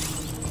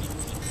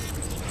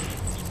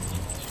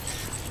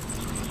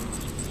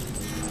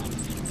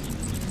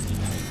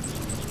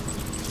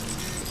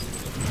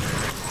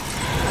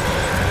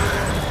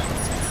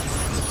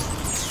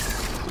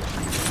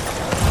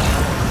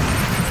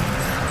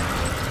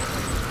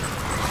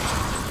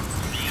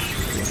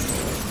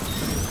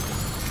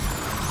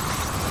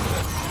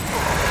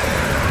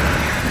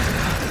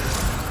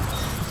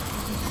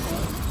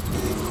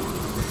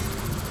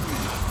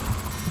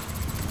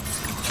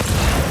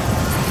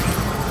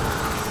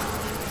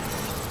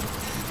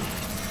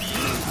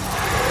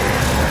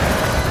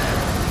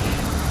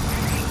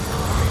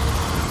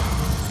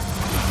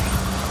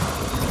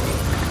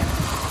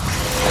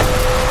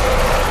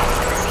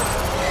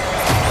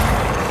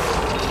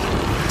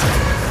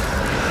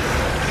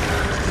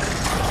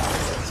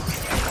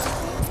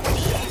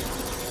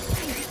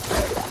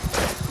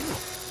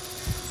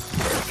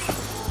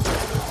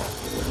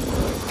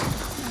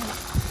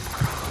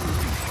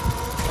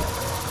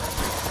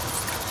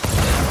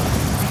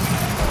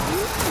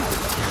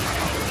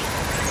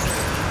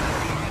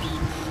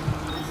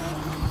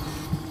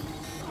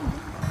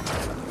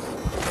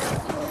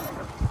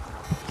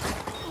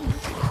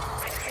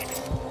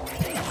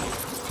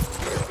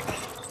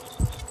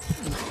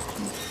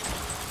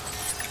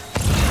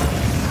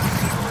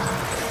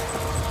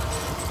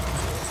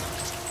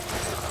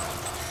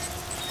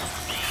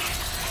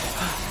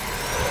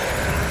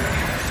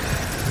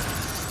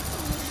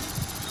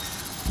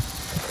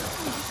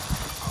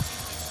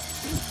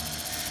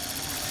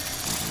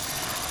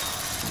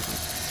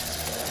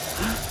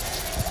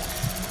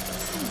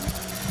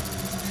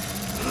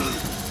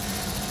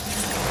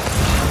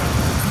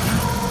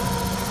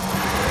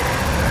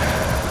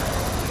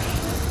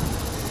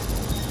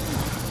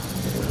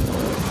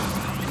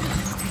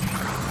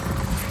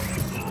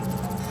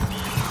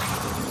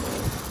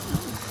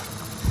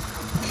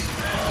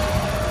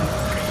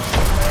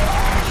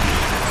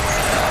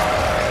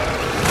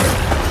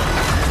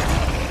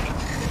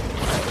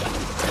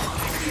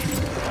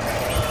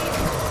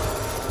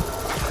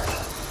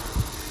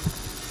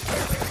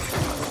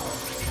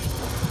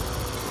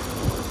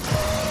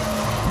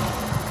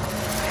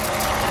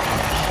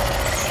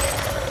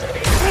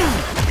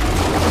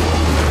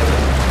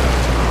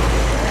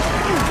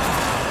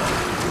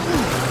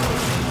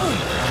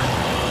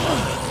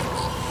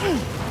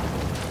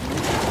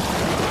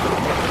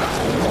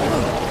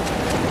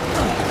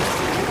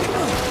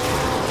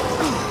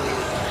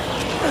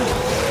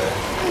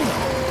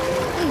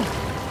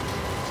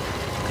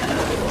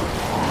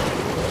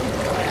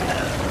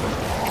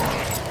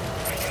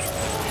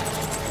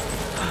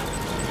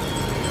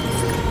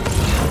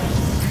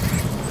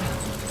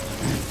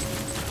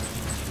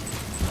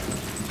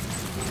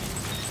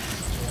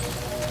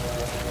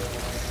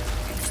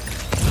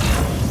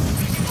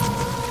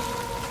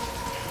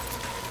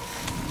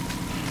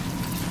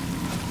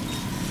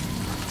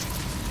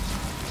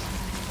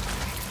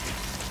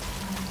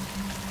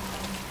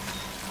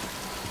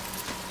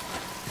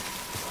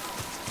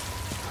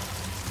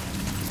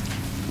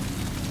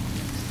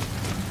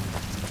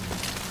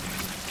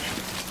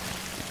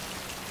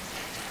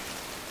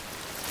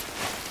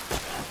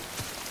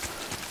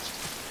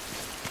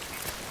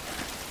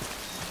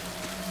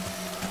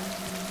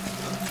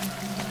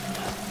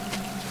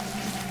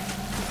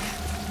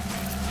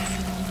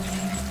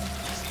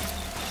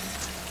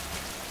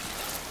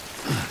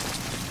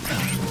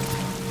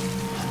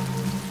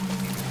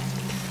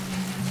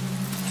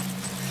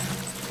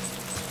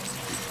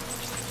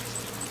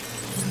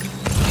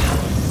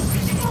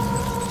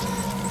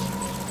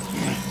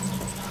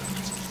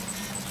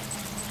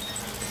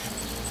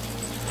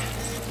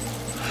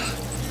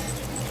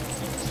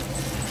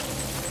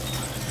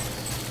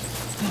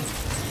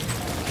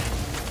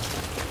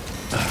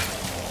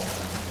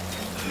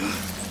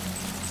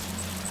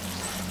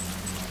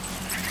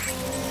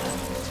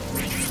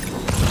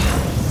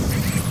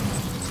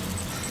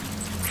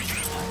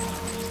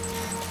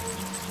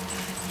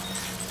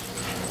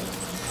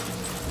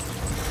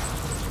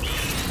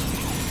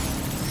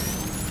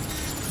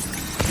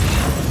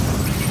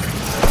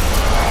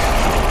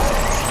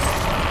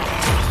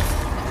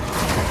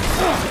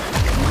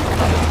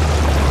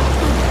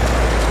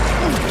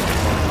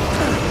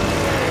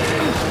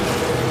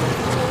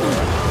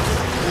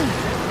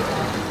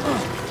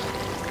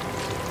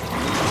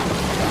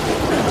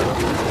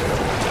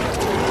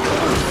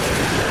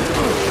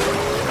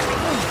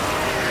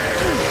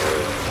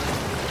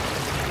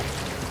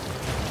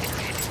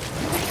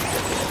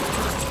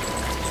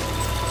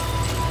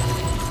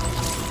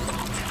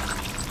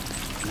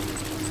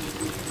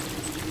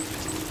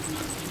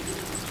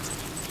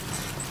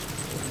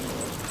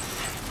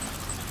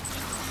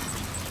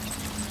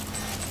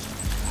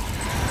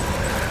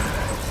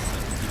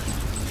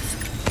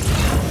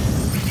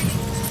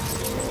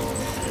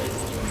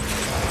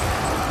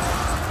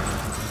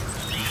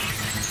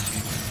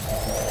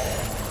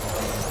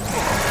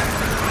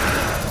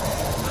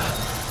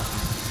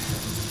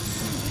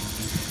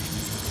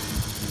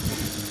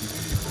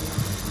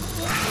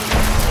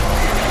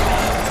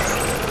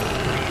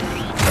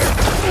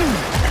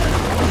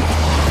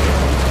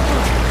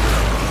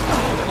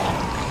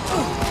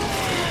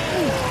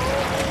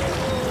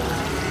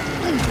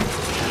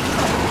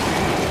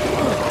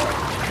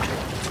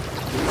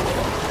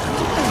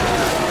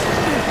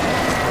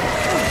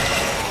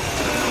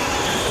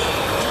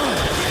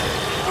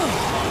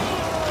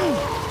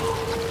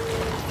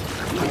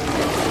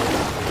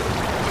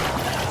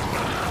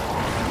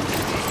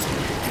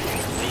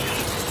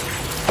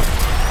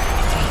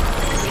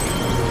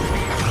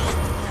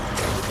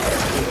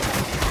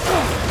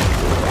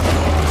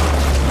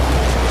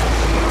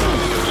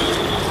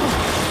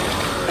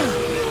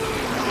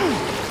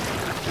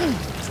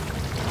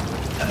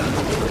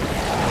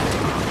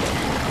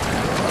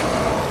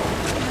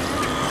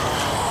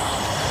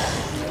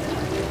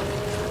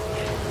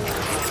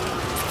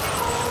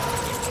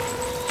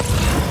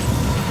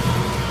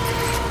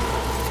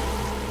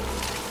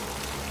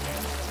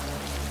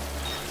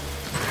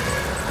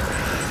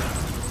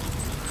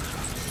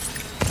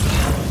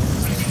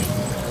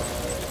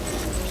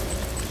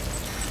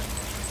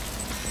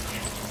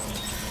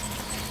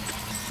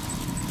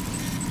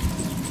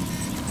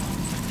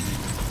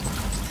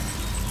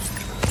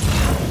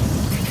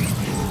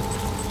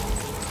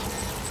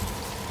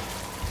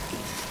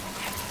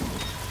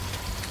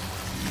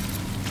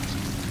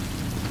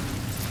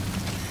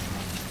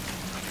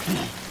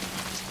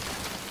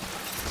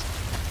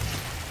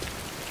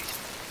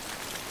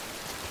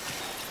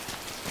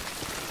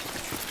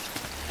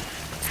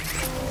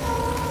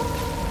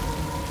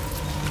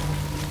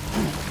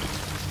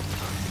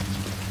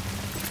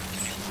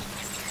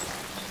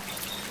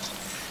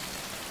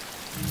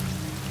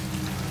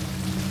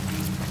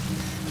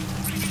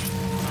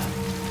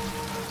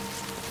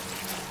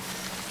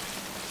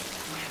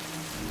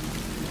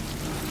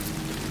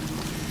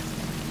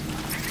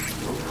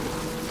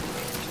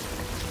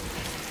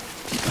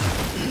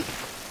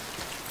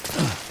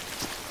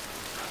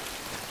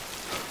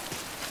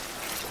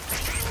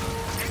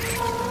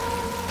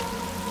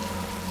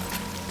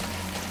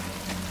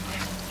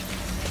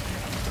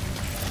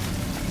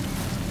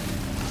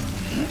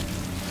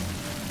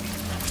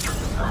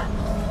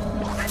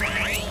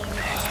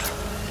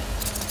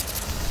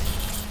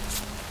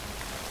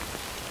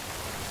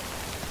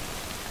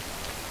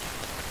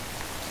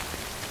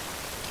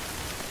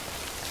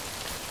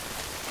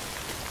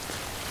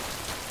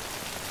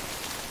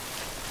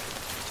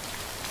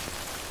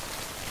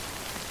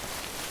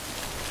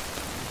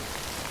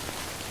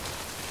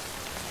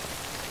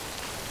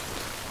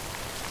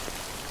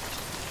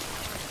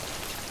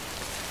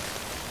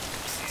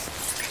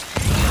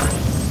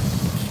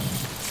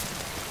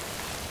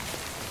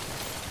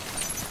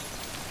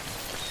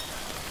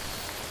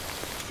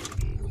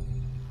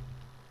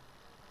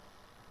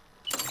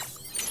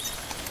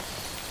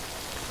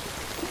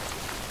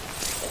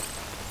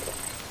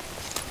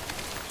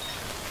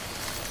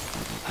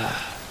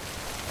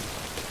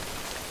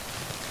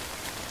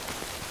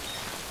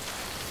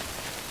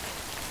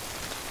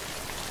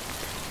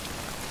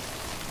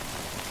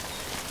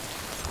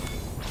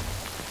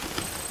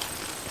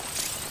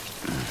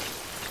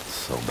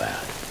 So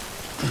bad.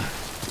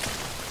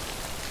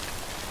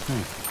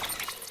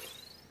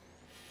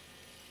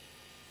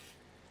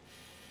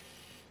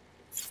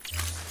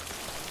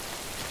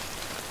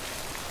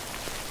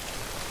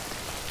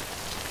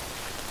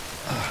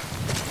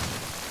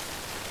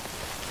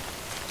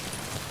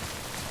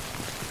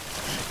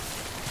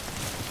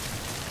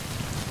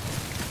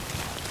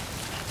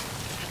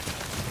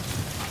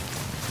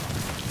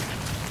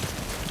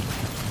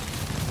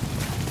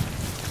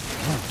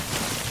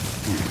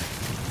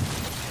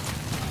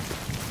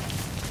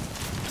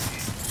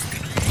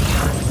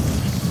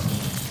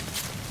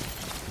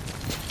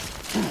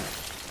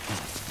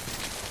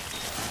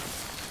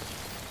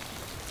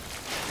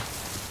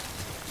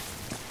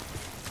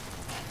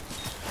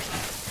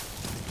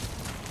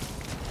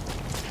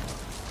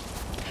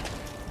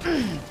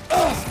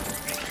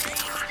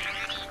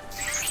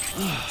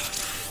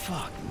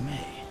 Fuck me.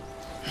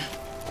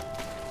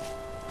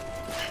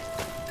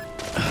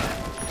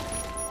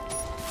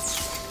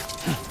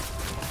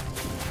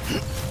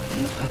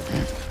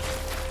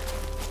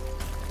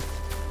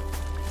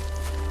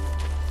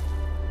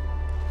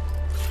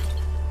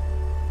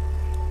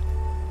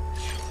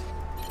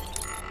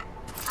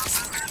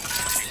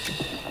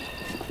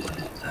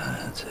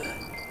 That's it.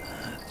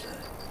 That's it.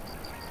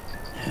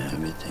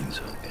 Everything's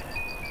okay.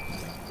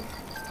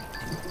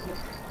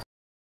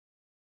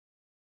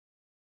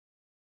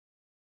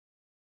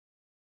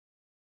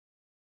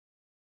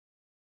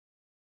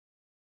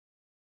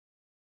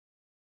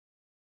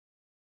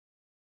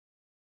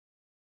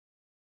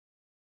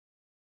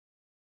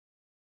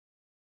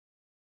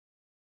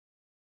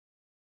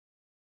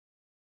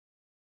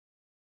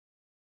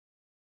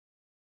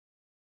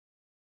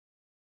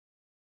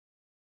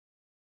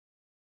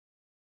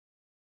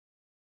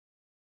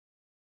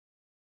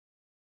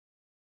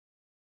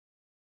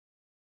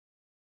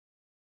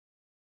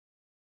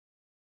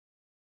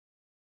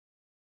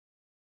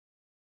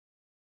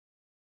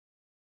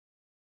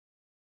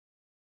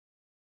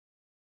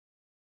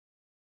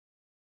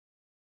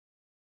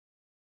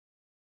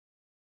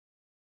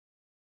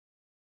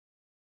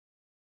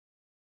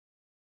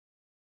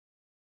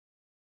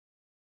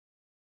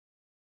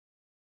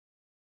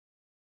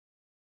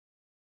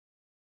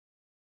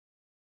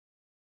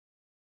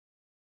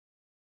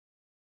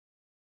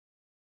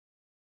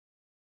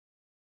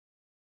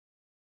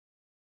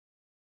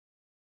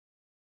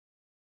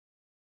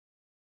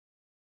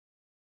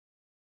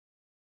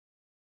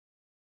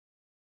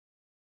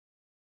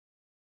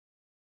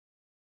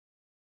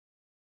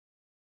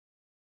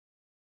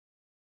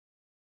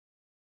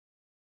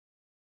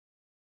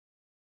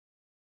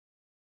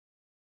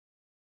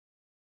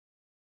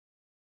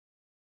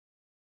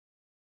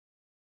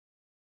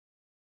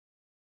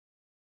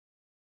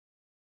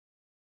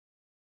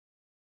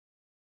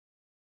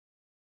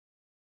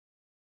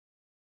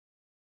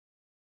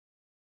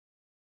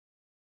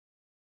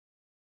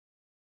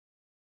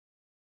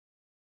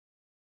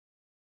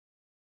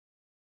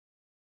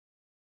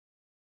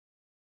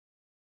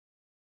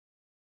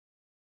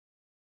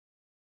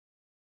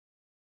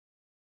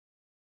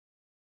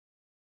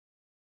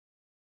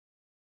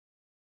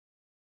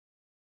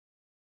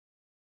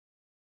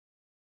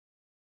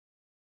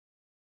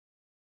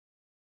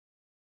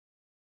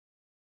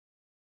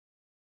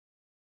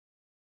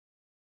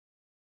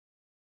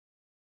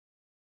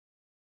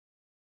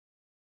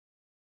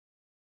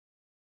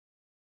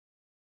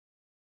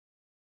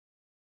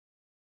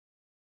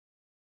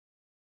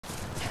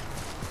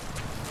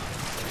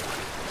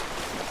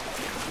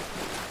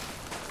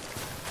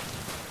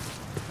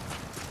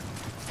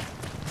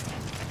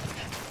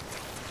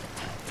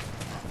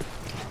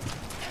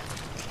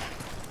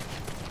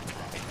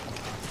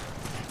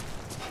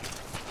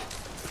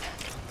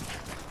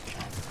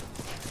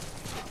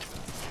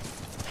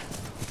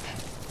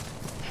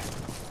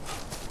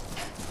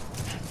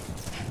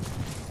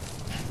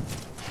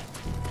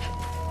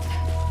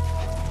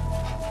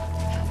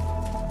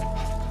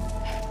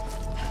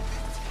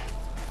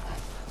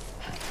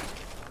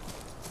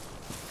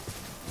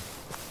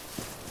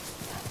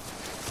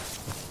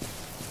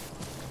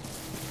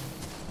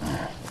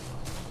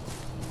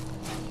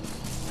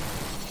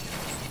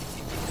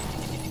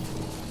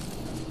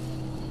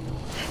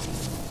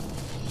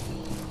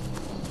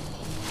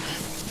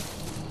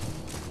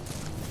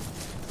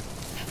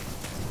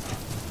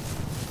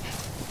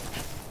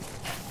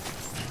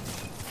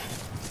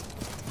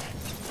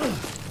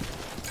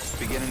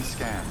 Beginning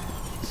scan.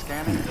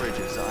 Scanning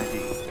Bridges ID.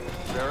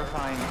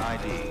 Verifying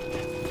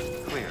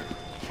ID. Clear.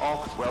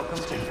 All welcome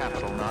to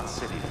Capital, not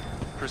City.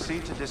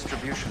 Proceed to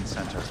Distribution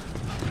Center.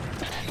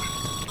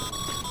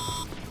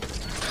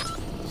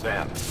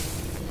 Sam,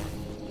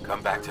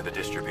 come back to the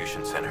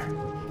distribution center.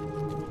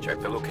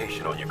 Check the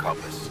location on your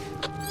compass.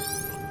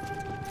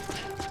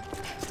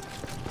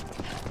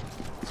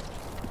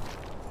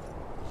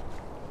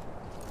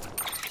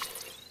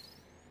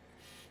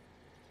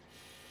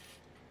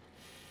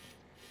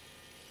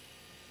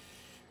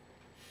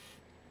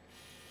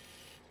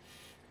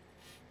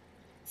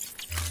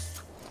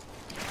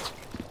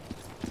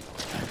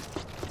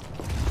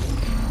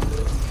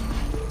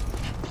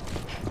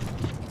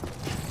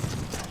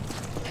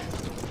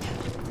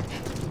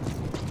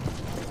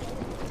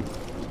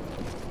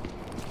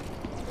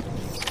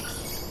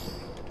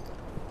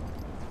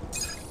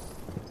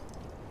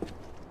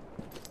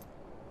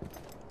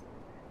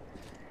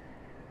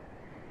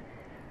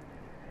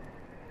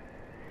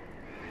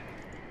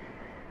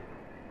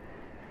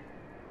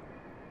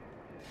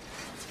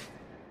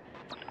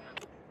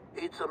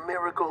 It's a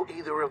miracle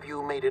either of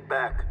you made it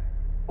back.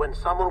 When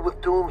someone with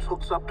dooms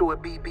hooks up to a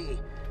BB,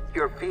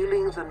 your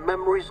feelings and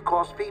memories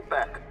cause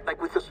feedback,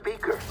 like with a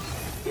speaker.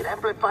 It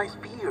amplifies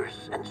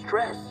fears and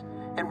stress,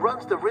 and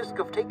runs the risk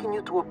of taking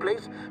you to a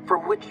place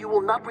from which you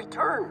will not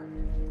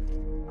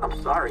return.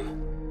 I'm sorry,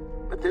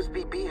 but this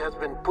BB has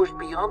been pushed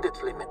beyond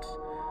its limits.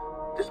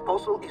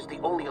 Disposal is the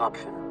only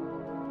option.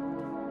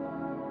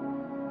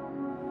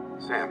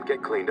 Sam,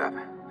 get cleaned up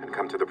and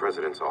come to the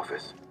President's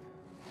office.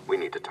 We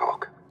need to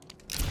talk.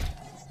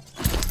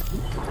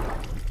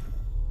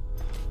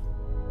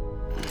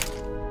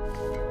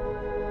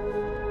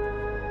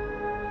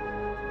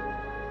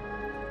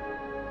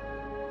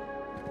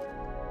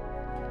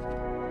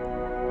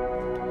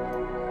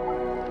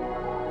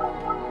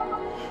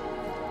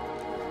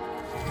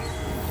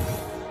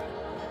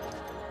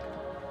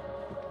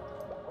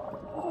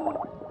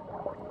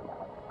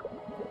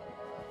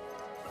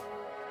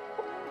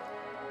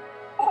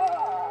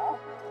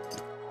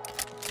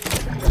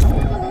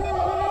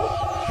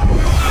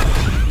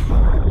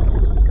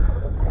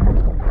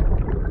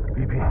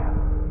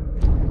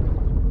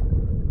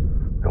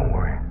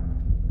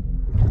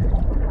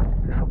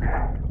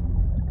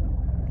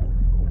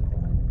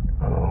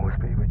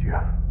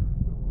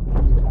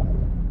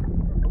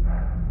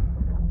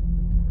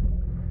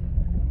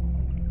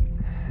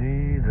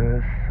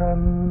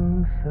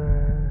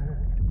 Sunset,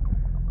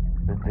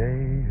 the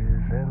day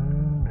is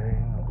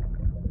ending.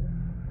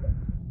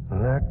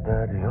 Let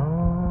that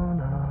yawn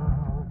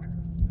out.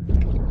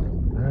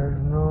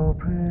 There's no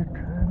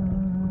pretending.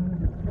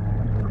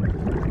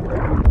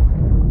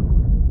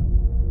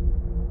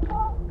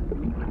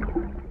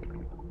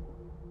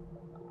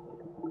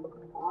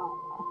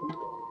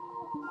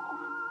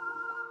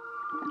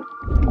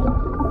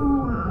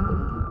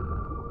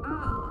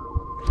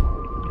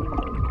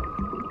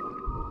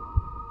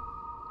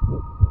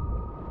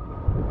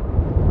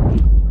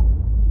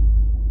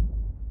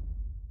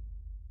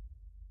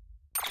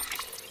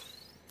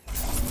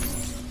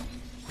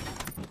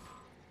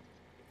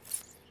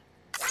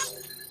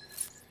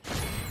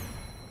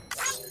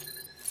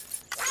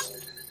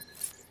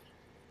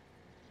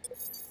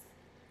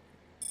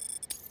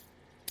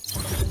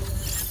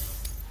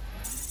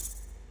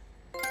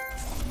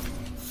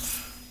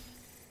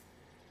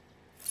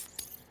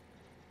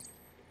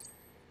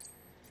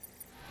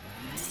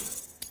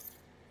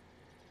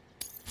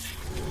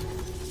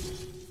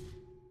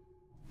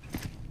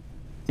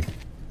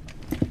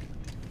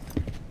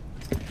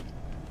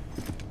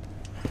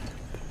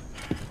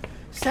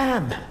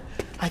 Sam,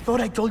 I thought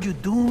I told you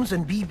dooms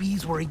and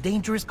BBs were a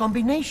dangerous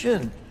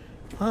combination.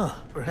 Huh,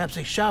 perhaps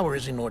a shower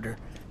is in order.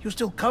 You're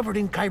still covered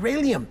in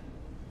chiralium.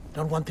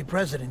 Don't want the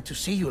President to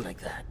see you like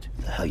that.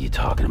 The hell you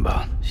talking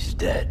about? She's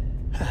dead.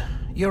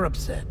 You're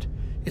upset.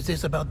 Is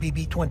this about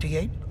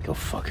BB-28? Go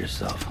fuck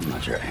yourself. I'm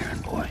not your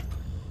errand boy.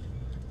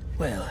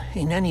 Well,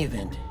 in any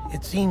event,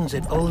 it seems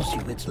it owes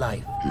you its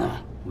life. No,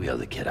 we owe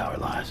the kid our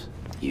lives.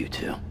 You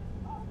too.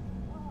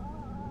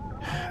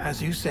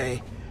 As you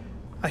say,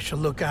 I shall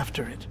look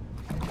after it.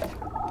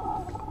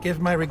 Give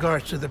my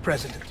regards to the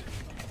President.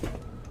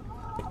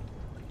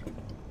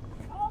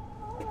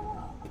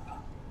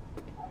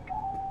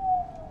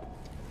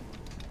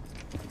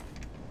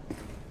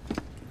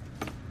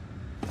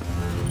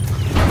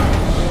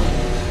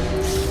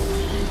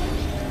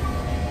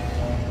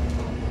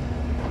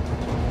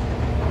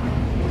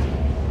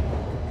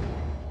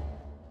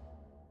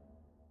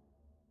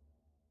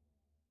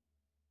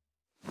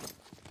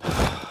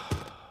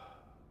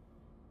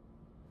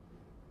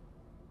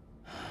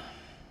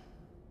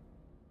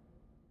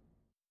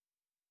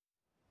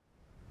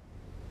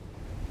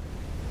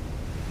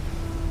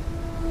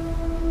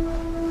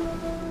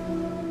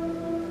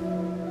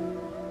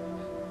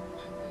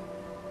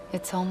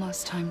 It's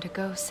almost time to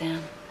go,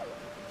 Sam.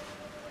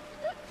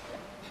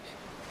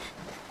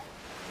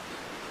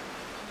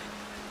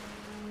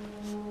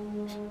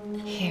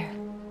 Here.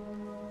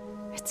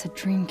 It's a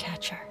dream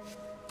catcher.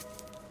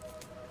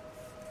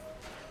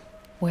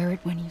 Wear it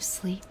when you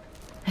sleep,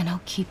 and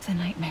I'll keep the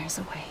nightmares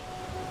away.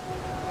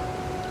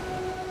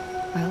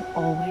 I'll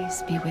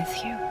always be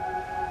with you.